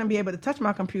probably wouldn't be able to touch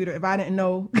my computer if I didn't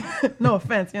know, no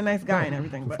offense, you're a nice guy and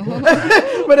everything, but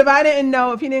but if I didn't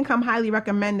know, if he didn't come highly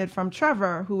recommended from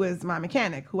Trevor, who is my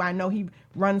mechanic, who I know he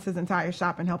runs his entire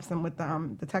shop and helps him with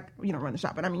the tech, run the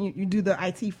shop. But I mean, you do the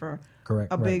IT for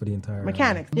Correct. a big for the entire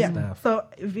mechanics. staff. So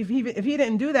if he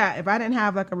didn't do that, if I didn't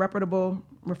have like a reputable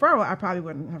referral, I probably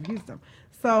wouldn't have used him.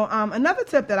 So another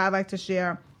tip that I'd like to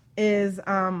share is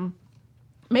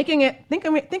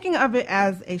thinking of it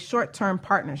as a short-term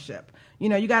partnership.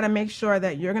 You got to make sure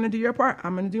that you're going to do your part,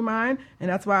 I'm going to do mine, and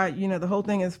that's why the whole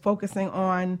thing is focusing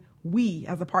on we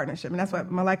as a partnership, and that's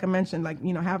what Malika mentioned, like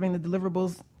having the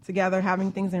deliverables together,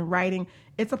 having things in writing.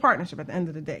 It's a partnership at the end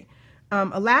of the day.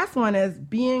 A last one is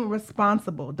being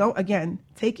responsible. Don't, again,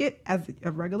 take it as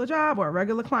a regular job or a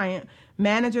regular client.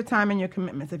 Manage your time and your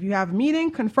commitments. If you have a meeting,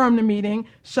 confirm the meeting.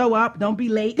 Show up. Don't be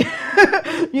late.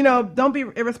 Don't be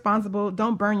irresponsible.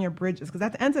 Don't burn your bridges. Because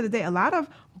at the end of the day, a lot of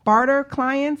barter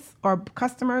clients or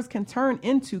customers can turn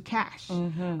into cash.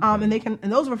 And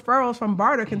those referrals from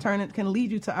barter can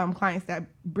lead you to clients that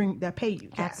pay you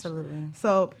cash. Absolutely.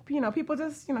 So people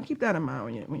just keep that in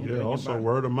mind when you're also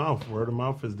word of mouth. Word of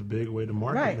mouth is the big way to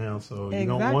market now. So you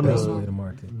don't want Best way to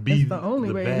market. be the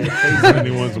only way. bad taste in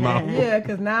anyone's mouth. Yeah,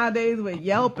 because nowadays with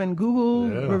Yelp and Google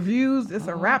reviews, it's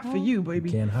a wrap for you,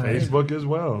 baby. Can't hide. Facebook as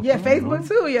well. Yeah, Facebook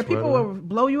too. Yeah, people will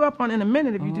blow you up in a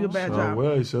minute if you do a bad job.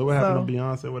 Well, you saw what happened to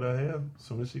Beyonce with her hair. As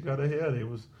soon as she got her hair, they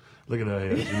was look at her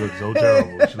hair. She looked so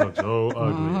terrible. She looked so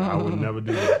ugly. I would never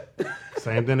do that.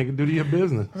 Same thing they can do to your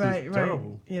business. Right.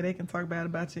 Terrible. Yeah, they can talk bad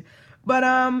about you. But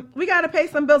we got to pay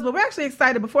some bills. But we're actually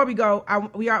excited. Before we go,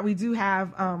 we do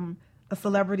have a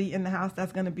celebrity in the house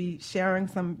that's going to be sharing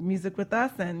some music with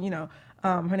us, and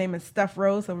her name is Steph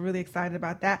Rose, so we're really excited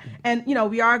about that. And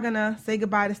we are going to say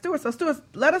goodbye to Stuart. So Stuart,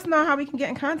 let us know how we can get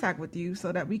in contact with you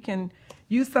so that we can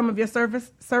use some of your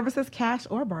services, cash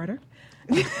or barter.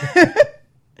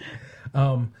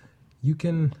 You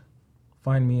can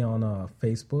find me on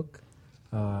Facebook.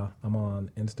 I'm on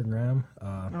Instagram.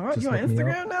 You're on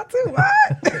Instagram now too?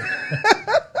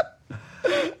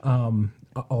 What?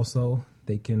 Also,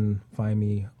 they can find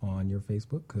me on your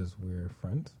Facebook because we're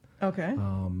friends. Okay.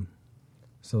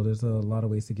 So there's a lot of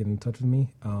ways to get in touch with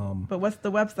me. But what's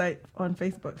the website on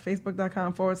Facebook?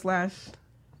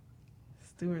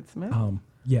 Facebook.com/Stuart Smith?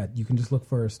 Yeah, you can just look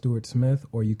for Stuart Smith,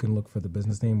 or you can look for the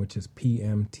business name, which is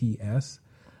PMTS.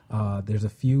 There's a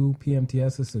few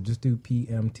PMTSs, so just do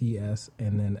PMTS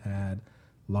and then add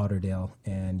Lauderdale,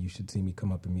 and you should see me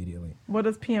come up immediately. What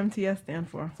does PMTS stand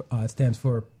for? It stands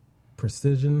for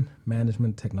Precision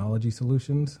Management Technology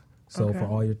Solutions. So for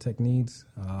all your tech needs,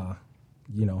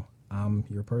 I'm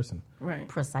your person. Right.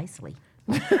 Precisely.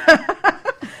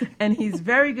 And he's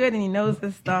very good, and he knows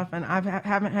his stuff, and I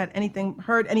haven't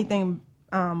heard anything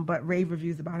but rave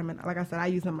reviews about him. And like I said, I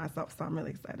use him myself, so I'm really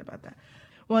excited about that.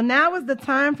 Well, now is the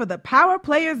time for the Power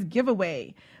Players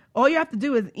giveaway. All you have to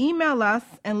do is email us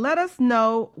and let us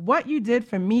know what you did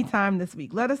for me time this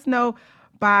week. Let us know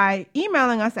by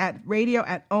emailing us at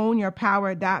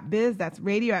radio@ownyourpower.biz. That's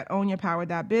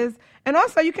radio@ownyourpower.biz. And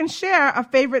also, you can share a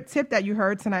favorite tip that you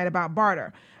heard tonight about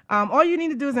barter. All you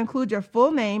need to do is include your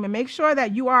full name and make sure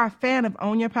that you are a fan of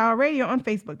Own Your Power Radio on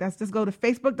Facebook. That's just go to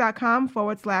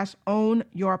facebook.com/Own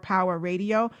Your Power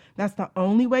Radio. That's the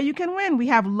only way you can win. We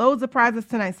have loads of prizes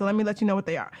tonight, so let me let you know what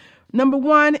they are. Number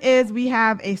one is we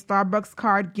have a Starbucks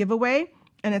card giveaway,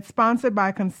 and it's sponsored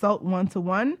by Consult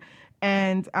 1-to-1.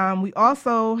 And we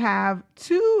also have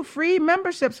 2 free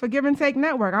memberships for Give and Take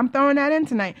Network. I'm throwing that in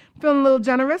tonight. Feeling a little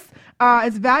generous.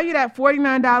 It's valued at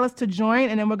 $49 to join,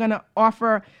 and then we're going to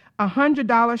offer a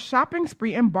 $100 shopping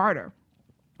spree in barter.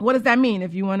 What does that mean?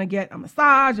 If you want to get a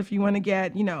massage, if you want to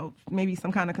get, maybe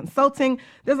some kind of consulting,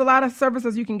 there's a lot of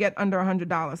services you can get under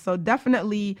 $100. So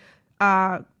definitely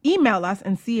email us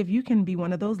and see if you can be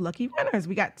one of those lucky winners.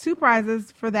 We got 2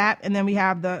 prizes for that, and then we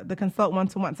have the Consult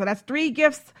 1-to-1. So that's 3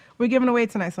 gifts we're giving away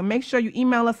tonight. So make sure you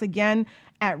email us again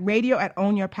at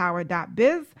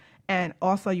radio@ownyourpower.biz. And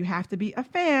also, you have to be a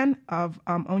fan of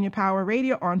Own Your Power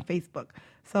Radio on Facebook.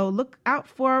 So look out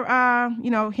for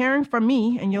hearing from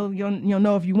me, and you'll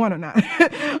know if you won or not.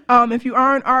 If you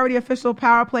aren't already official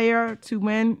Power Player to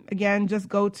win, again, just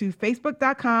go to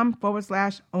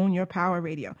facebook.com/Own Your Power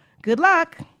Radio. Good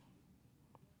luck.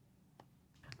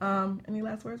 Any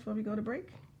last words before we go to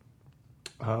break?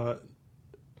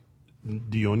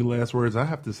 The only last words I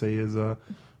have to say is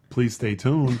please stay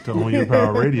tuned to Own Your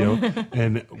Power Radio.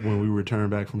 And when we return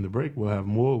back from the break, we'll have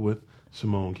more with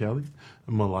Simone Kelly,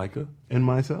 Malika, and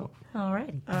myself. All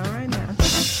righty. All right now.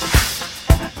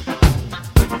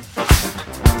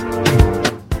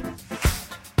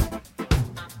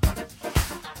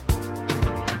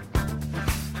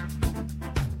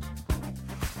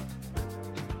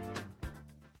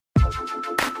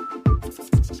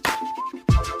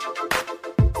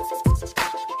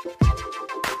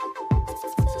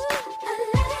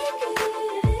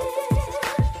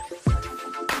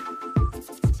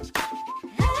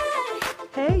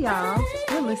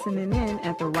 listening in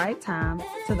at the right time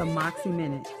to the Moxie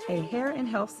Minute, a hair and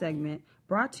health segment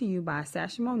brought to you by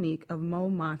Sasha Monique of Mo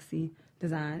Moxie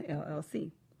Design,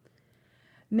 LLC.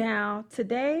 Now,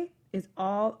 today is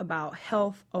all about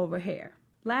health over hair.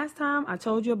 Last time I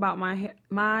told you about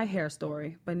my hair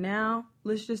story, but now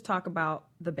let's just talk about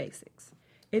the basics.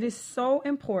 It is so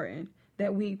important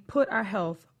that we put our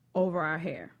health over our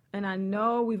hair. And I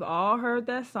know we've all heard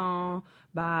that song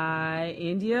by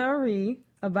India Arie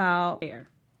about hair.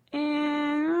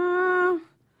 And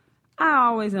I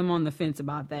always am on the fence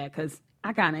about that because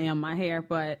I kind of am my hair.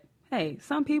 But hey,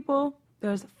 some people,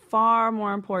 there's far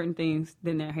more important things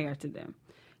than their hair to them.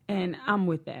 And I'm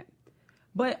with that.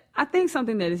 But I think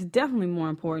something that is definitely more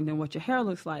important than what your hair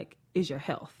looks like is your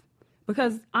health.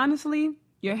 Because honestly,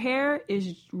 your hair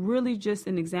is really just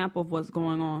an example of what's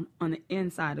going on the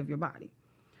inside of your body.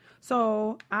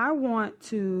 So I want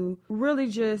to really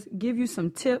just give you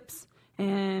some tips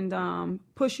and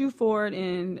push you forward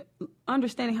in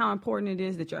understanding how important it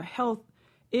is that your health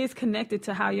is connected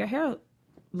to how your hair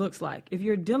looks like. If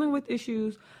you're dealing with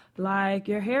issues like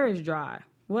your hair is dry,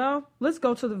 well, let's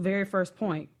go to the very first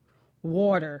point.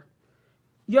 Water.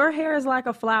 Your hair is like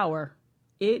a flower.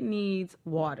 It needs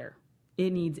water.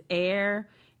 It needs air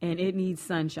and it needs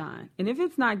sunshine. And if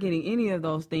it's not getting any of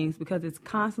those things because it's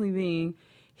constantly being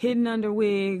hidden under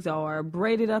wigs or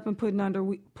braided up and put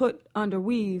under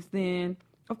weaves, then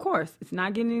of course it's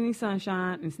not getting any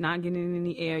sunshine, it's not getting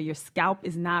any air, your scalp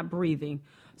is not breathing.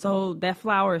 So that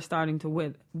flower is starting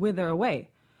to wither away.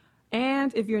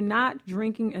 And if you're not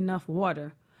drinking enough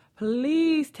water,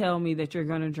 please tell me that you're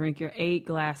going to drink your 8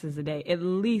 glasses a day, at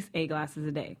least 8 glasses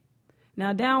a day.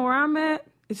 Now down where I'm at,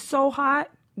 it's so hot,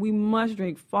 we must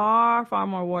drink far, far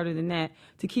more water than that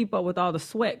to keep up with all the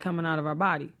sweat coming out of our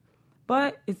body.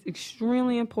 But it's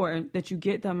extremely important that you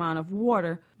get the amount of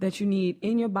water that you need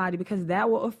in your body because that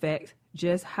will affect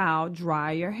just how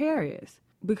dry your hair is.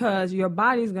 Because your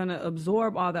body is going to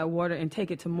absorb all that water and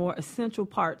take it to more essential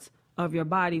parts of your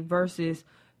body versus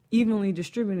evenly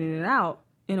distributing it out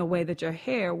in a way that your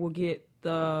hair will get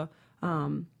the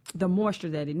moisture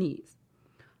that it needs.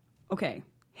 Okay,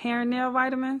 hair and nail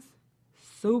vitamins,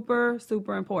 super,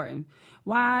 super important.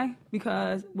 Why?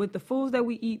 Because with the foods that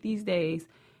we eat these days,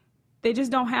 they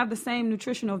just don't have the same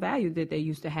nutritional value that they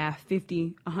used to have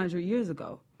 50, 100 years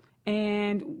ago.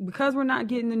 And because we're not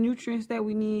getting the nutrients that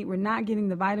we need, we're not getting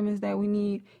the vitamins that we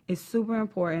need, it's super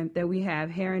important that we have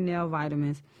hair and nail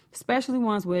vitamins, especially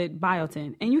ones with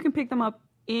biotin. And you can pick them up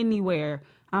anywhere.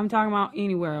 I'm talking about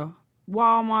anywhere.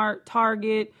 Walmart,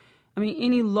 Target,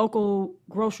 any local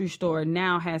grocery store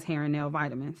now has hair and nail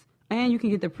vitamins. And you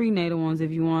can get the prenatal ones if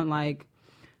you want,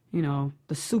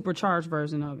 the supercharged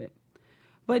version of it.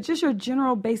 But just your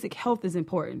general basic health is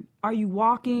important. Are you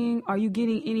walking? Are you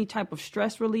getting any type of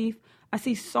stress relief? I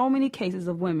see so many cases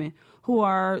of women who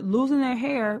are losing their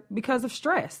hair because of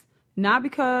stress, not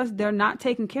because they're not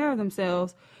taking care of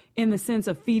themselves in the sense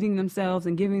of feeding themselves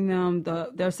and giving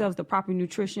themselves the proper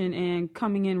nutrition and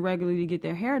coming in regularly to get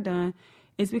their hair done.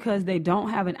 It's because they don't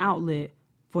have an outlet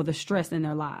for the stress in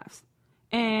their lives.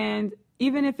 And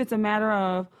even if it's a matter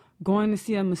of going to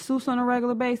see a masseuse on a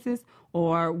regular basis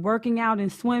or working out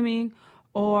and swimming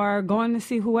or going to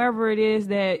see whoever it is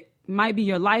that might be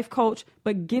your life coach,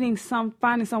 but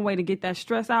finding some way to get that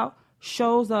stress out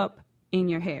shows up in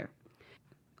your hair.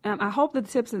 I hope the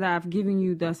tips that I've given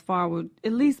you thus far would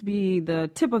at least be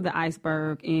the tip of the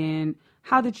iceberg in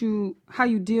how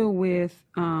you deal with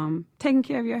taking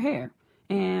care of your hair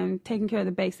and taking care of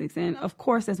the basics. And of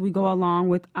course, as we go along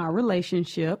with our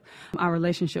relationship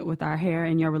with our hair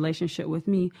and your relationship with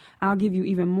me, I'll give you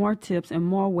even more tips and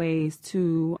more ways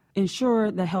to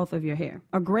ensure the health of your hair.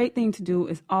 A great thing to do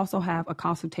is also have a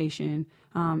consultation,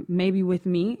 maybe with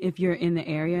me if you're in the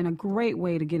area. And a great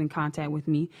way to get in contact with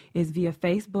me is via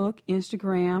Facebook,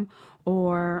 Instagram,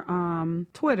 or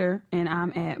Twitter. And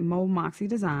I'm at Mo Moxie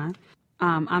Design.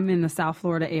 I'm in the South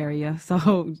Florida area,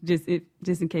 so just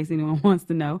in case anyone wants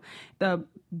to know, the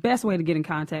best way to get in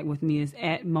contact with me is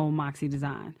at Mo Moxie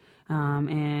Design.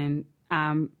 And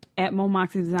I'm at Mo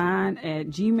Moxie Design at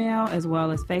Gmail, as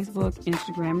well as Facebook,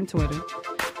 Instagram, and Twitter.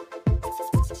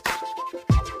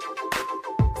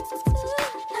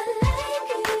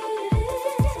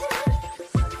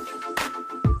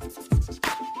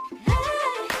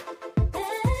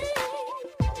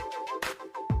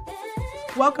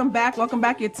 Welcome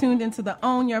back. You're tuned into the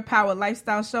Own Your Power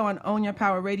Lifestyle Show on Own Your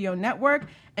Power Radio Network.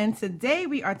 And today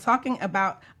we are talking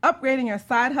about upgrading your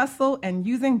side hustle and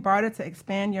using Barter to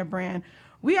expand your brand.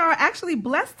 We are actually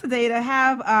blessed today to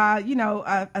have,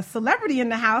 a celebrity in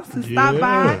the house who stopped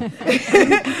by.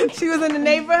 She was in the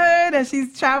neighborhood and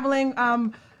she's traveling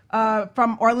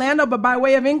from Orlando, but by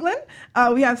way of England.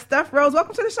 We have Steph Rose.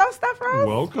 Welcome to the show, Steph Rose.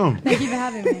 Welcome. Thank you for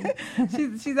having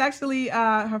me. She's actually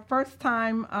her first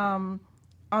time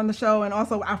on the show, and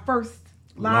also our first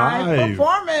live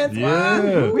performance.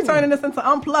 Yeah. We're turning this into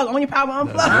Unplugged, On Your Power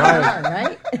Unplugged.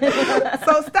 Right.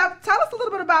 So, Steph, tell us a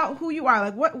little bit about who you are.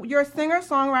 Like, what you're a singer,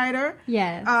 songwriter.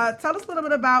 Yes. Tell us a little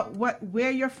bit about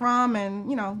where you're from, and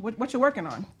what you're working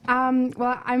on.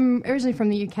 Well, I'm originally from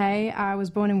the UK. I was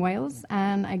born in Wales,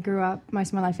 and I grew up most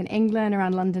of my life in England,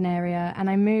 around London area, and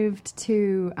I moved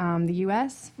to the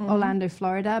US, Orlando,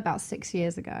 Florida, about 6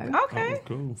 years ago. Okay. Oh,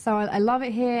 cool. So I love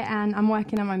it here, and I'm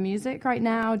working on my music right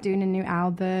now, doing a new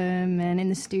album and in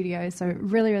the studio. So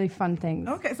really, really fun things.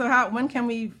 Okay. So when can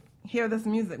we hear this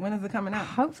music? When is it coming out?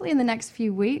 Hopefully in the next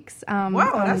few weeks.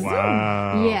 Wow, that's soon.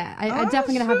 Yeah, I'm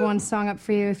definitely going to have shoot. one song up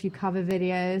for you, a few cover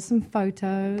videos, some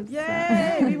photos.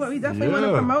 Yay! We definitely want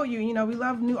to Yeah. promote you. We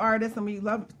love new artists, and we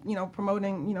love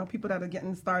promoting people that are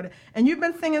getting started. And you've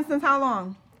been singing since how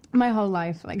long? My whole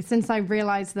life, like since I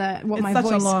realized that what It's my such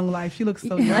voice. a long life. She looks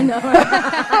so I young. know.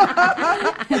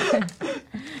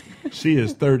 She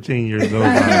is 13 years old.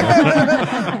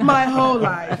 Now. My whole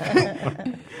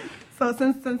life. So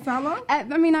since how long? I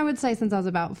mean, I would say since I was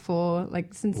about 4,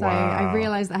 like since I Wow.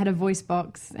 realized I had a voice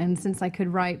box, and since I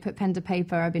could put pen to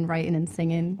paper, I've been writing and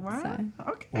singing. Wow. So.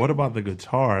 Okay. What about the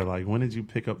guitar? Like, when did you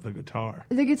pick up the guitar?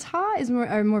 The guitar is more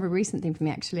of a recent thing for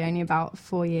me, actually, only about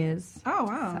 4 years. Oh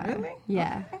wow! So, Really?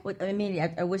 Yeah. I mean,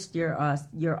 I wish your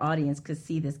audience could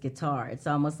see this guitar. It's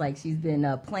almost like she's been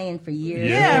playing for years.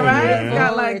 Yeah, right. man. It's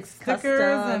got Oh, like it's stickers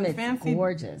custom, and it's fancy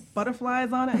gorgeous.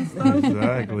 butterflies on it and stuff.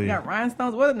 Exactly. You got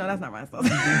rhinestones. What? No, that's not rhinestones.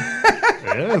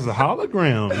 Yeah, it's a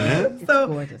hologram, man. So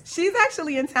gorgeous. she's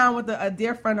actually in town with a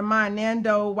dear friend of mine,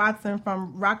 Nando Watson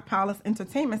from Rock Palace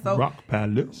Entertainment. So Rock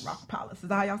Palace. Rock Palace, is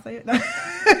that how y'all say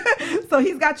it? So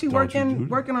he's got you Don't you do that.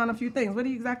 working on a few things. What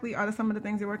exactly are some of the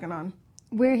things you're working on?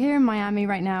 We're here in Miami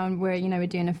right now, and we're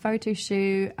doing a photo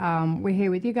shoot. We're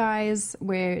here with you guys.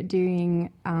 We're doing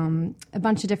a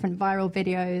bunch of different viral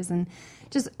videos and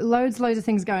just loads of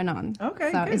things going on.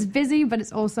 Okay, so good. it's busy, but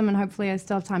it's awesome, and hopefully I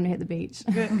still have time to hit the beach.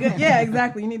 Good. Yeah,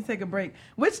 exactly. You need to take a break.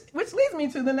 Which leads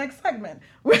me to the next segment.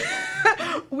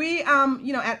 We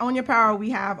at Own Your Power, we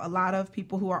have a lot of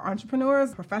people who are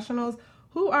entrepreneurs, professionals,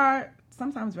 who are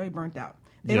sometimes very burnt out.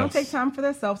 They don't take time for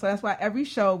themselves, so that's why every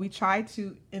show we try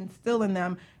to instill in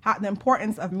them the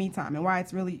importance of me time and why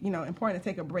it's really important to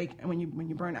take a break when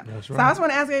you burn out. That's So right. I just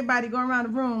want to ask everybody, going around the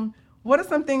room, what are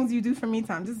some things you do for me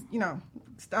time? Just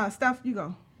Steph, you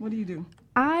go. What do you do?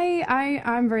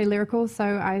 I'm very lyrical, so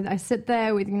I sit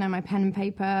there with my pen and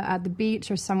paper at the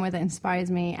beach or somewhere that inspires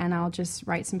me, and I'll just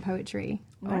write some poetry.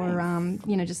 Nice.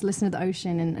 Or just listen to the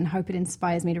ocean and hope it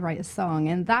inspires me to write a song.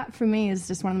 And that for me is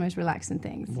just one of the most relaxing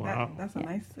things. Wow. That's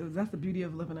that's the beauty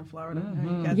of living in Florida.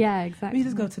 Yeah, exactly. We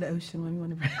just go to the ocean when we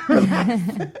want to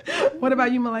relax. What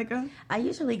about you, Malika? I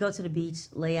usually go to the beach,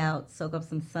 lay out, soak up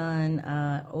some sun,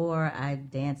 or I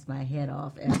dance my head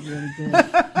off at a really good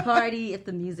party if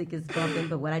the music is bumping.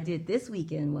 But what I did this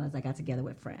weekend was I got together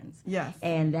with friends. Yes.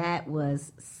 And that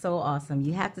was so awesome.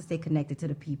 You have to stay connected to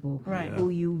the people Right. who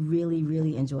you really,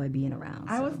 really enjoy being around.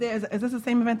 I So was there. Is this the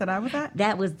same event that I was at?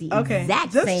 that was the Okay,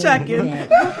 exact just same checking. event.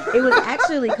 It was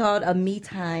actually called a me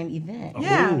time event.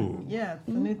 Yeah. Ooh. Yeah. It's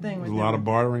a new thing. There's a lot of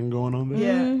bartering going on there.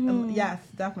 Yeah. Yes,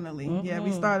 definitely. Yeah,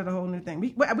 we started a whole new thing.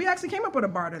 We actually came up with a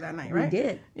barter that night, right? We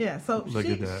did. Yeah. So Look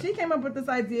at that. she came up with this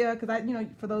idea because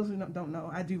for those who don't know,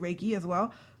 I do Reiki as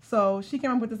well. So she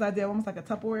came up with this idea, almost like a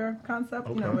Tupperware concept.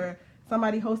 Okay. Where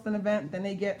somebody hosts an event, then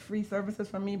they get free services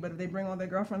from me, but if they bring all their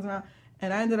girlfriends around,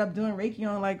 and I ended up doing Reiki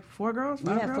on like 4 girls.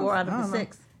 5 Yeah, girls? 4 out I of don't the know.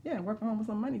 6. Yeah, working home with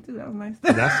some money too. That was nice.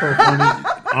 That's so funny.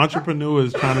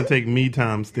 Entrepreneurs trying to take me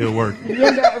time, still working.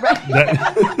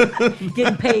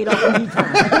 Getting paid off of me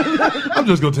time. I'm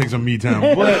just gonna take some me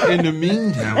time, but in the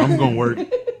meantime, I'm gonna work.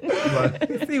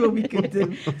 But, See what we can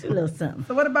do. Do a little something.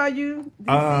 So what about you?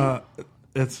 DC?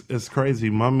 it's crazy.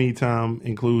 My me time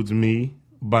includes me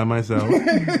by myself.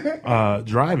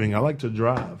 Driving. I like to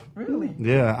drive. Really?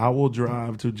 Yeah, I will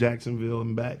drive to Jacksonville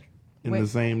and back in Wait. the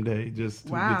same day just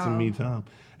to get Wow. some me time.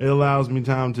 It allows me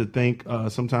time to think.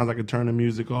 Sometimes I can turn the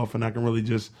music off and I can really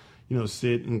just,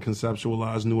 sit and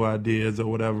conceptualize new ideas or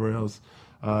whatever else,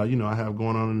 I have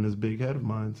going on in this big head of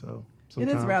mine. So It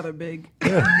sometimes, is rather big.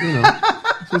 Yeah,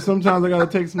 So sometimes I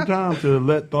got to take some time to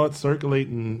let thoughts circulate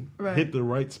and Right. hit the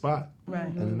right spot. Right.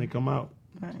 And then they come out.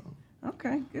 Right.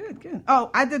 Okay. Good. Oh,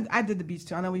 I did the beach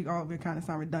too. I know we kind of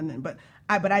sound redundant, but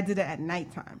I did it at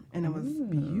nighttime, and it was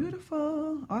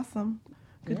beautiful, awesome,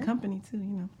 good company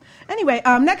too. Anyway,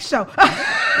 next show.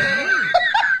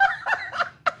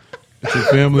 It's a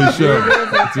family show.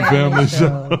 It's a family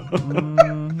show.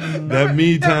 That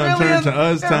me time turned to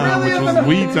us time, which was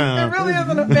we time. It really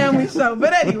isn't a family show.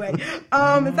 But anyway, it's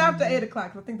after 8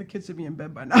 o'clock. So I think the kids should be in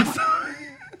bed by now. So.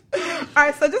 All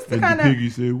right, so just to kind of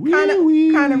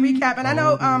recap, and I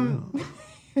know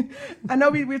I know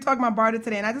we were talking about barter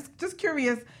today, and I just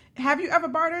curious, have you ever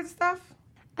bartered stuff?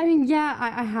 I mean, yeah,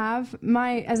 I have.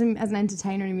 As an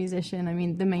entertainer and a musician, I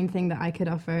mean, the main thing that I could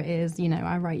offer is,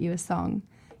 I write you a song.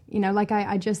 Like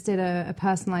I just did a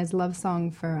personalized love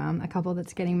song for a couple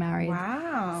that's getting married.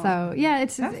 Wow. So yeah,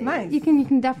 that's nice. You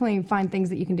can definitely find things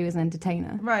that you can do as an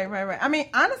entertainer. Right. I mean,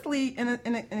 honestly,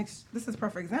 this is a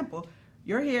perfect example.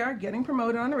 You're here getting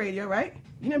promoted on the radio, right?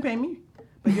 You didn't pay me,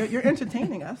 but you're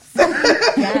entertaining us.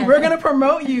 Yes. We're going to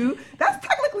promote you. That's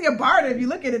technically a barter if you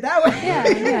look at it that way. Yeah,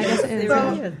 it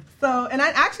really is. So, and I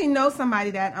actually know somebody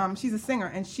that she's a singer,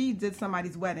 and she did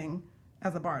somebody's wedding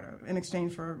as a barter in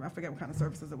exchange for, I forget what kind of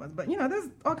services it was, but there's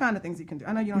all kind of things you can do.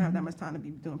 I know you don't have that much time to be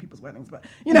doing people's weddings, but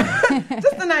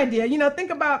just an idea.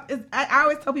 Think about. I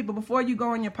always tell people, before you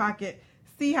go in your pocket,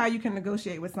 see how you can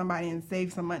negotiate with somebody and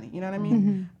save some money. You know what I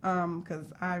mean? Because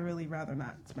I really rather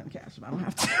not spend cash if I don't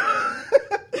have to.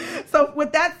 So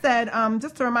with that said,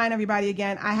 just to remind everybody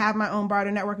again, I have my own barter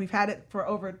network. We've had it for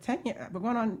over 10 years. We're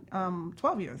going on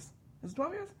 12 years. Is it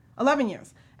 12 years? 11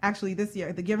 years. Actually, this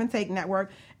year, the Give and Take Network.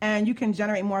 And you can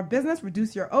generate more business,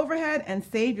 reduce your overhead, and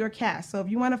save your cash. So if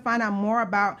you want to find out more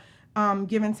about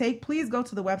Give and Take, please go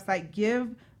to the website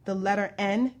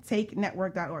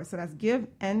takenetwork.org. So that's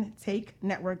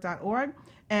takenetwork.org.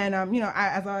 And,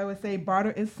 as I always say,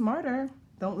 barter is smarter.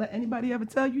 Don't let anybody ever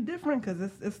tell you different, because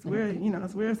it's where,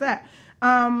 it's where it's at.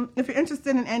 If you're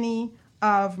interested in any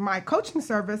of my coaching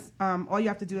service, all you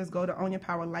have to do is go to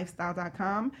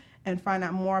ownyourpowerlifestyle.com and find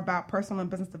out more about personal and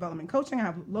business development coaching. I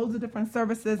have loads of different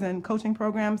services and coaching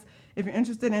programs if you're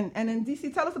interested in. And in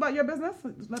DC, tell us about your business.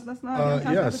 Let's know.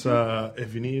 Yes,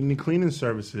 if you need any cleaning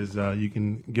services, you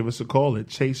can give us a call at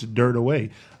Chase Dirt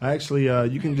Away. Actually,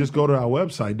 you can just go to our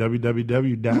website,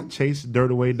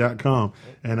 www.chasedirtaway.com.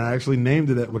 And I actually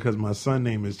named it that because my son's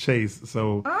name is Chase.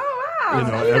 So, that's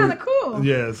kind of cool.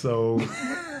 Yeah, so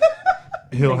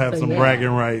he'll have some bragging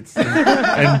rights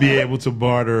and be able to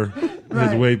barter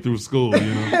his way through school,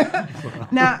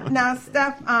 Now,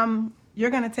 Steph, you're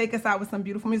going to take us out with some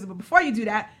beautiful music. But before you do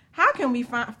that, how can we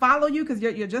follow you? Because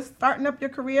you're just starting up your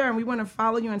career, and we want to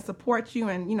follow you and support you,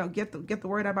 and get the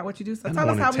word out about what you do. So tell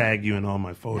us how we tag you in all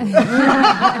my photos.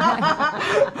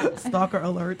 Stalker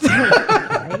alert.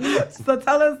 So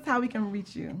tell us how we can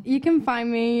reach you. You can find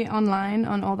me online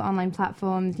on all the online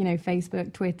platforms.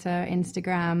 Facebook, Twitter,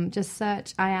 Instagram. Just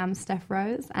search "I am Steph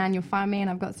Rose" and you'll find me. And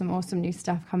I've got some awesome new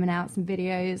stuff coming out, some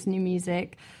videos, new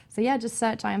music. So yeah, just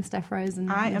search "I am Steph Rose" and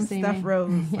I am Steph me.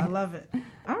 Rose. Yeah. I love it.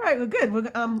 All right, well, good.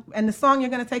 And the song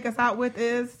you're going to take us out with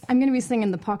is? I'm going to be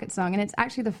singing the Pocket song, and it's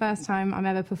actually the first time I'm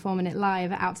ever performing it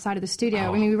live outside of the studio.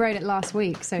 I mean, we wrote it last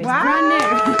week, so it's brand new.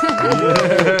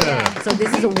 Yeah. So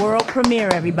this is a world premiere,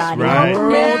 everybody. Right.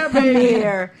 World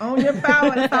premiere. Own your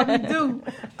power. That's how we do.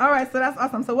 All right, so that's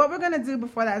awesome. So what we're going to do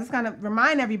before that, just kind of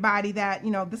remind everybody that,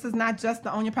 this is not just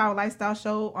the Own Your Power Lifestyle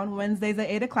show on Wednesdays at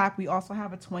 8 o'clock. We also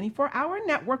have a 24-hour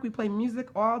network. We play music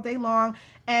all day long.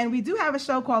 And we do have a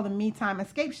show called the Me Time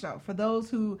Escape Show. For those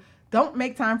who don't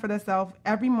make time for themselves,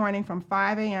 every morning from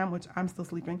 5 a.m., which I'm still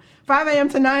sleeping, 5 a.m.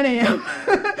 to 9 a.m.,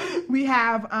 we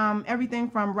have everything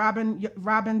from Robin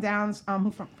Downs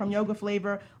from Yoga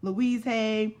Flavor, Louise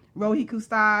Hay, Rohi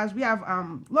Kustaj. We have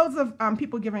loads of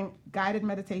people giving guided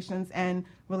meditations and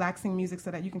relaxing music so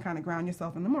that you can kind of ground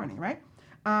yourself in the morning, right?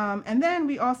 And then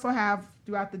we also have,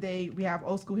 throughout the day, we have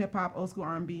old school hip-hop, old school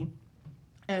R&B,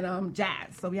 and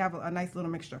jazz. So we have a nice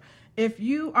little mixture. If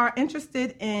you are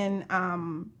interested in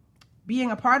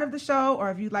being a part of the show,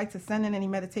 or if you'd like to send in any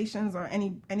meditations or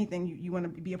anything you want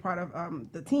to be a part of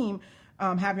the team,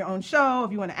 have your own show,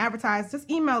 if you want to advertise, just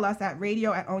email us at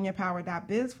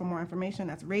radio@ownyourpower.biz for more information.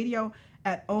 That's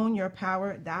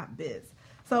radio@ownyourpower.biz.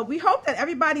 So we hope that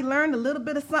everybody learned a little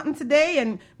bit of something today,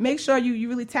 and make sure you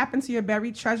really tap into your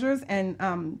buried treasures, and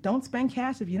don't spend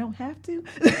cash if you don't have to.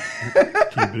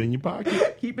 Keep it in your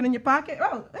pocket. Keep it in your pocket.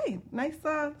 Oh, hey, nice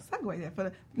segue there for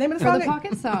the name of the song. For the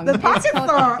Pocket Song. The Pocket Song.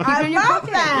 I love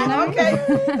that. Pocket, Okay.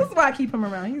 This is why I keep him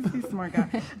around. He's a smart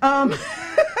guy.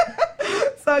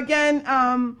 So again,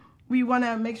 we want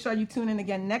to make sure you tune in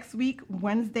again next week,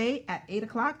 Wednesday at 8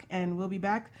 o'clock, and we'll be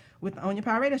back with the Own Your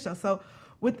Power Radio Show. So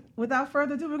without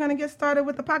further ado, we're going to get started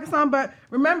with the Pocket Song. But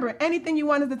remember, anything you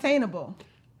want is attainable.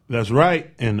 That's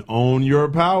right. And own your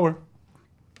power.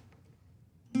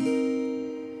 Take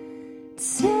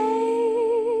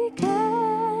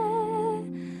a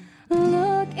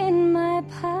look in my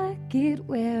pocket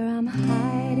where I'm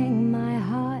hiding my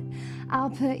heart.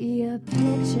 I'll put your your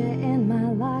picture in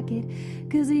my locket,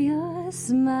 'cause of your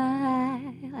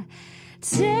smile.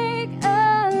 Take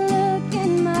a look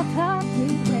in my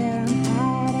pocket where I'm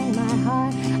hiding my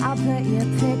heart. I'll put your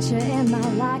picture in my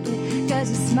locket, 'cause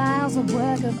your smile's a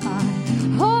work of art.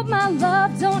 Hold my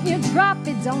love, don't you drop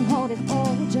it, don't hold it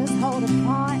all, just hold a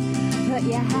part. Put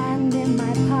your hand in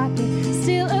my pocket,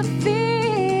 still a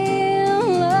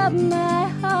feel of my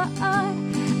heart.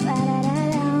 La-da-da-da.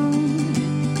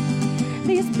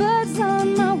 These birds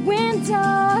on my window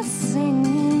are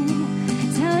singing,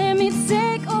 telling me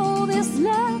take all this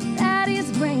love that is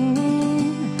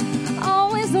bringing.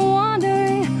 Always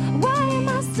wondering, why am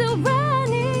I still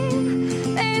running?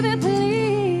 Baby,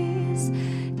 please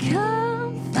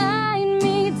come find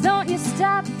me. Don't you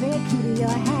stop it, keep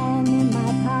your hand in my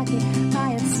pocket. My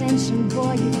attention,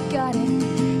 boy, you got it.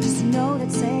 Just know to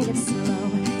take it slow,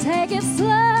 take it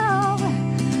slow.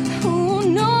 Who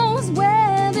knows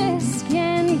where this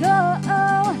can go?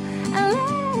 And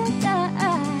let it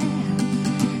die.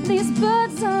 These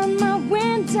birds on my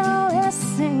window are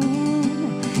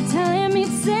singing, telling me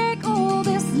take all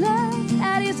this love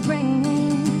that is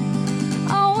bringing.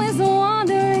 Always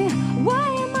wondering, why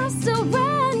am I still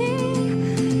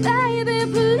running? Baby,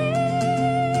 please.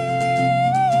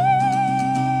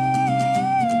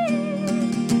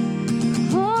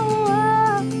 Oh,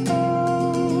 oh,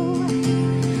 oh.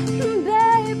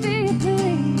 Baby,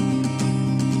 please.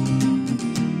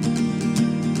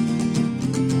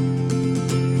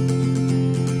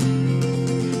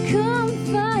 Come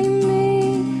find me,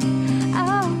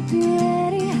 I'll be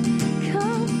ready.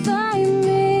 Come find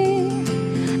me,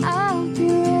 I'll be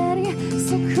ready.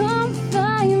 So come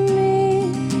find me,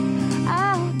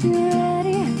 I'll be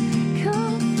ready.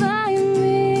 Come find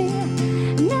me.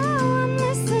 Now I'm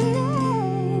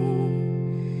listening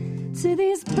to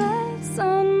these birds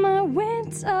on my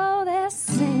window. They're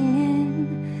singing,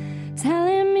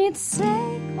 telling me to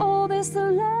take all this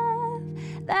love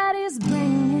that is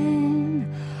bringing.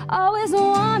 Always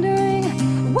wondering,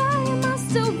 why am I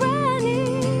still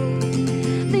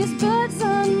running? These birds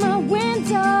on my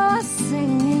window are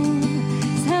singing,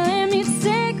 telling me to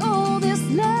take all this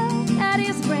love that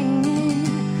is bringing.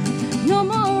 No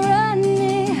more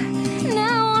running,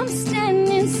 now I'm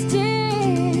standing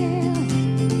still.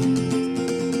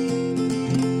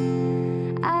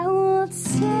 I will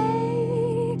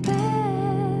take a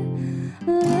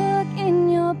look in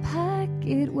your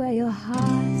pocket where your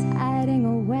heart's hiding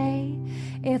away.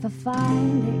 If I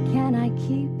find it, can I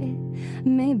keep it?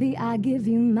 Maybe I'll give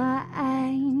you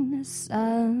mine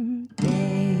someday.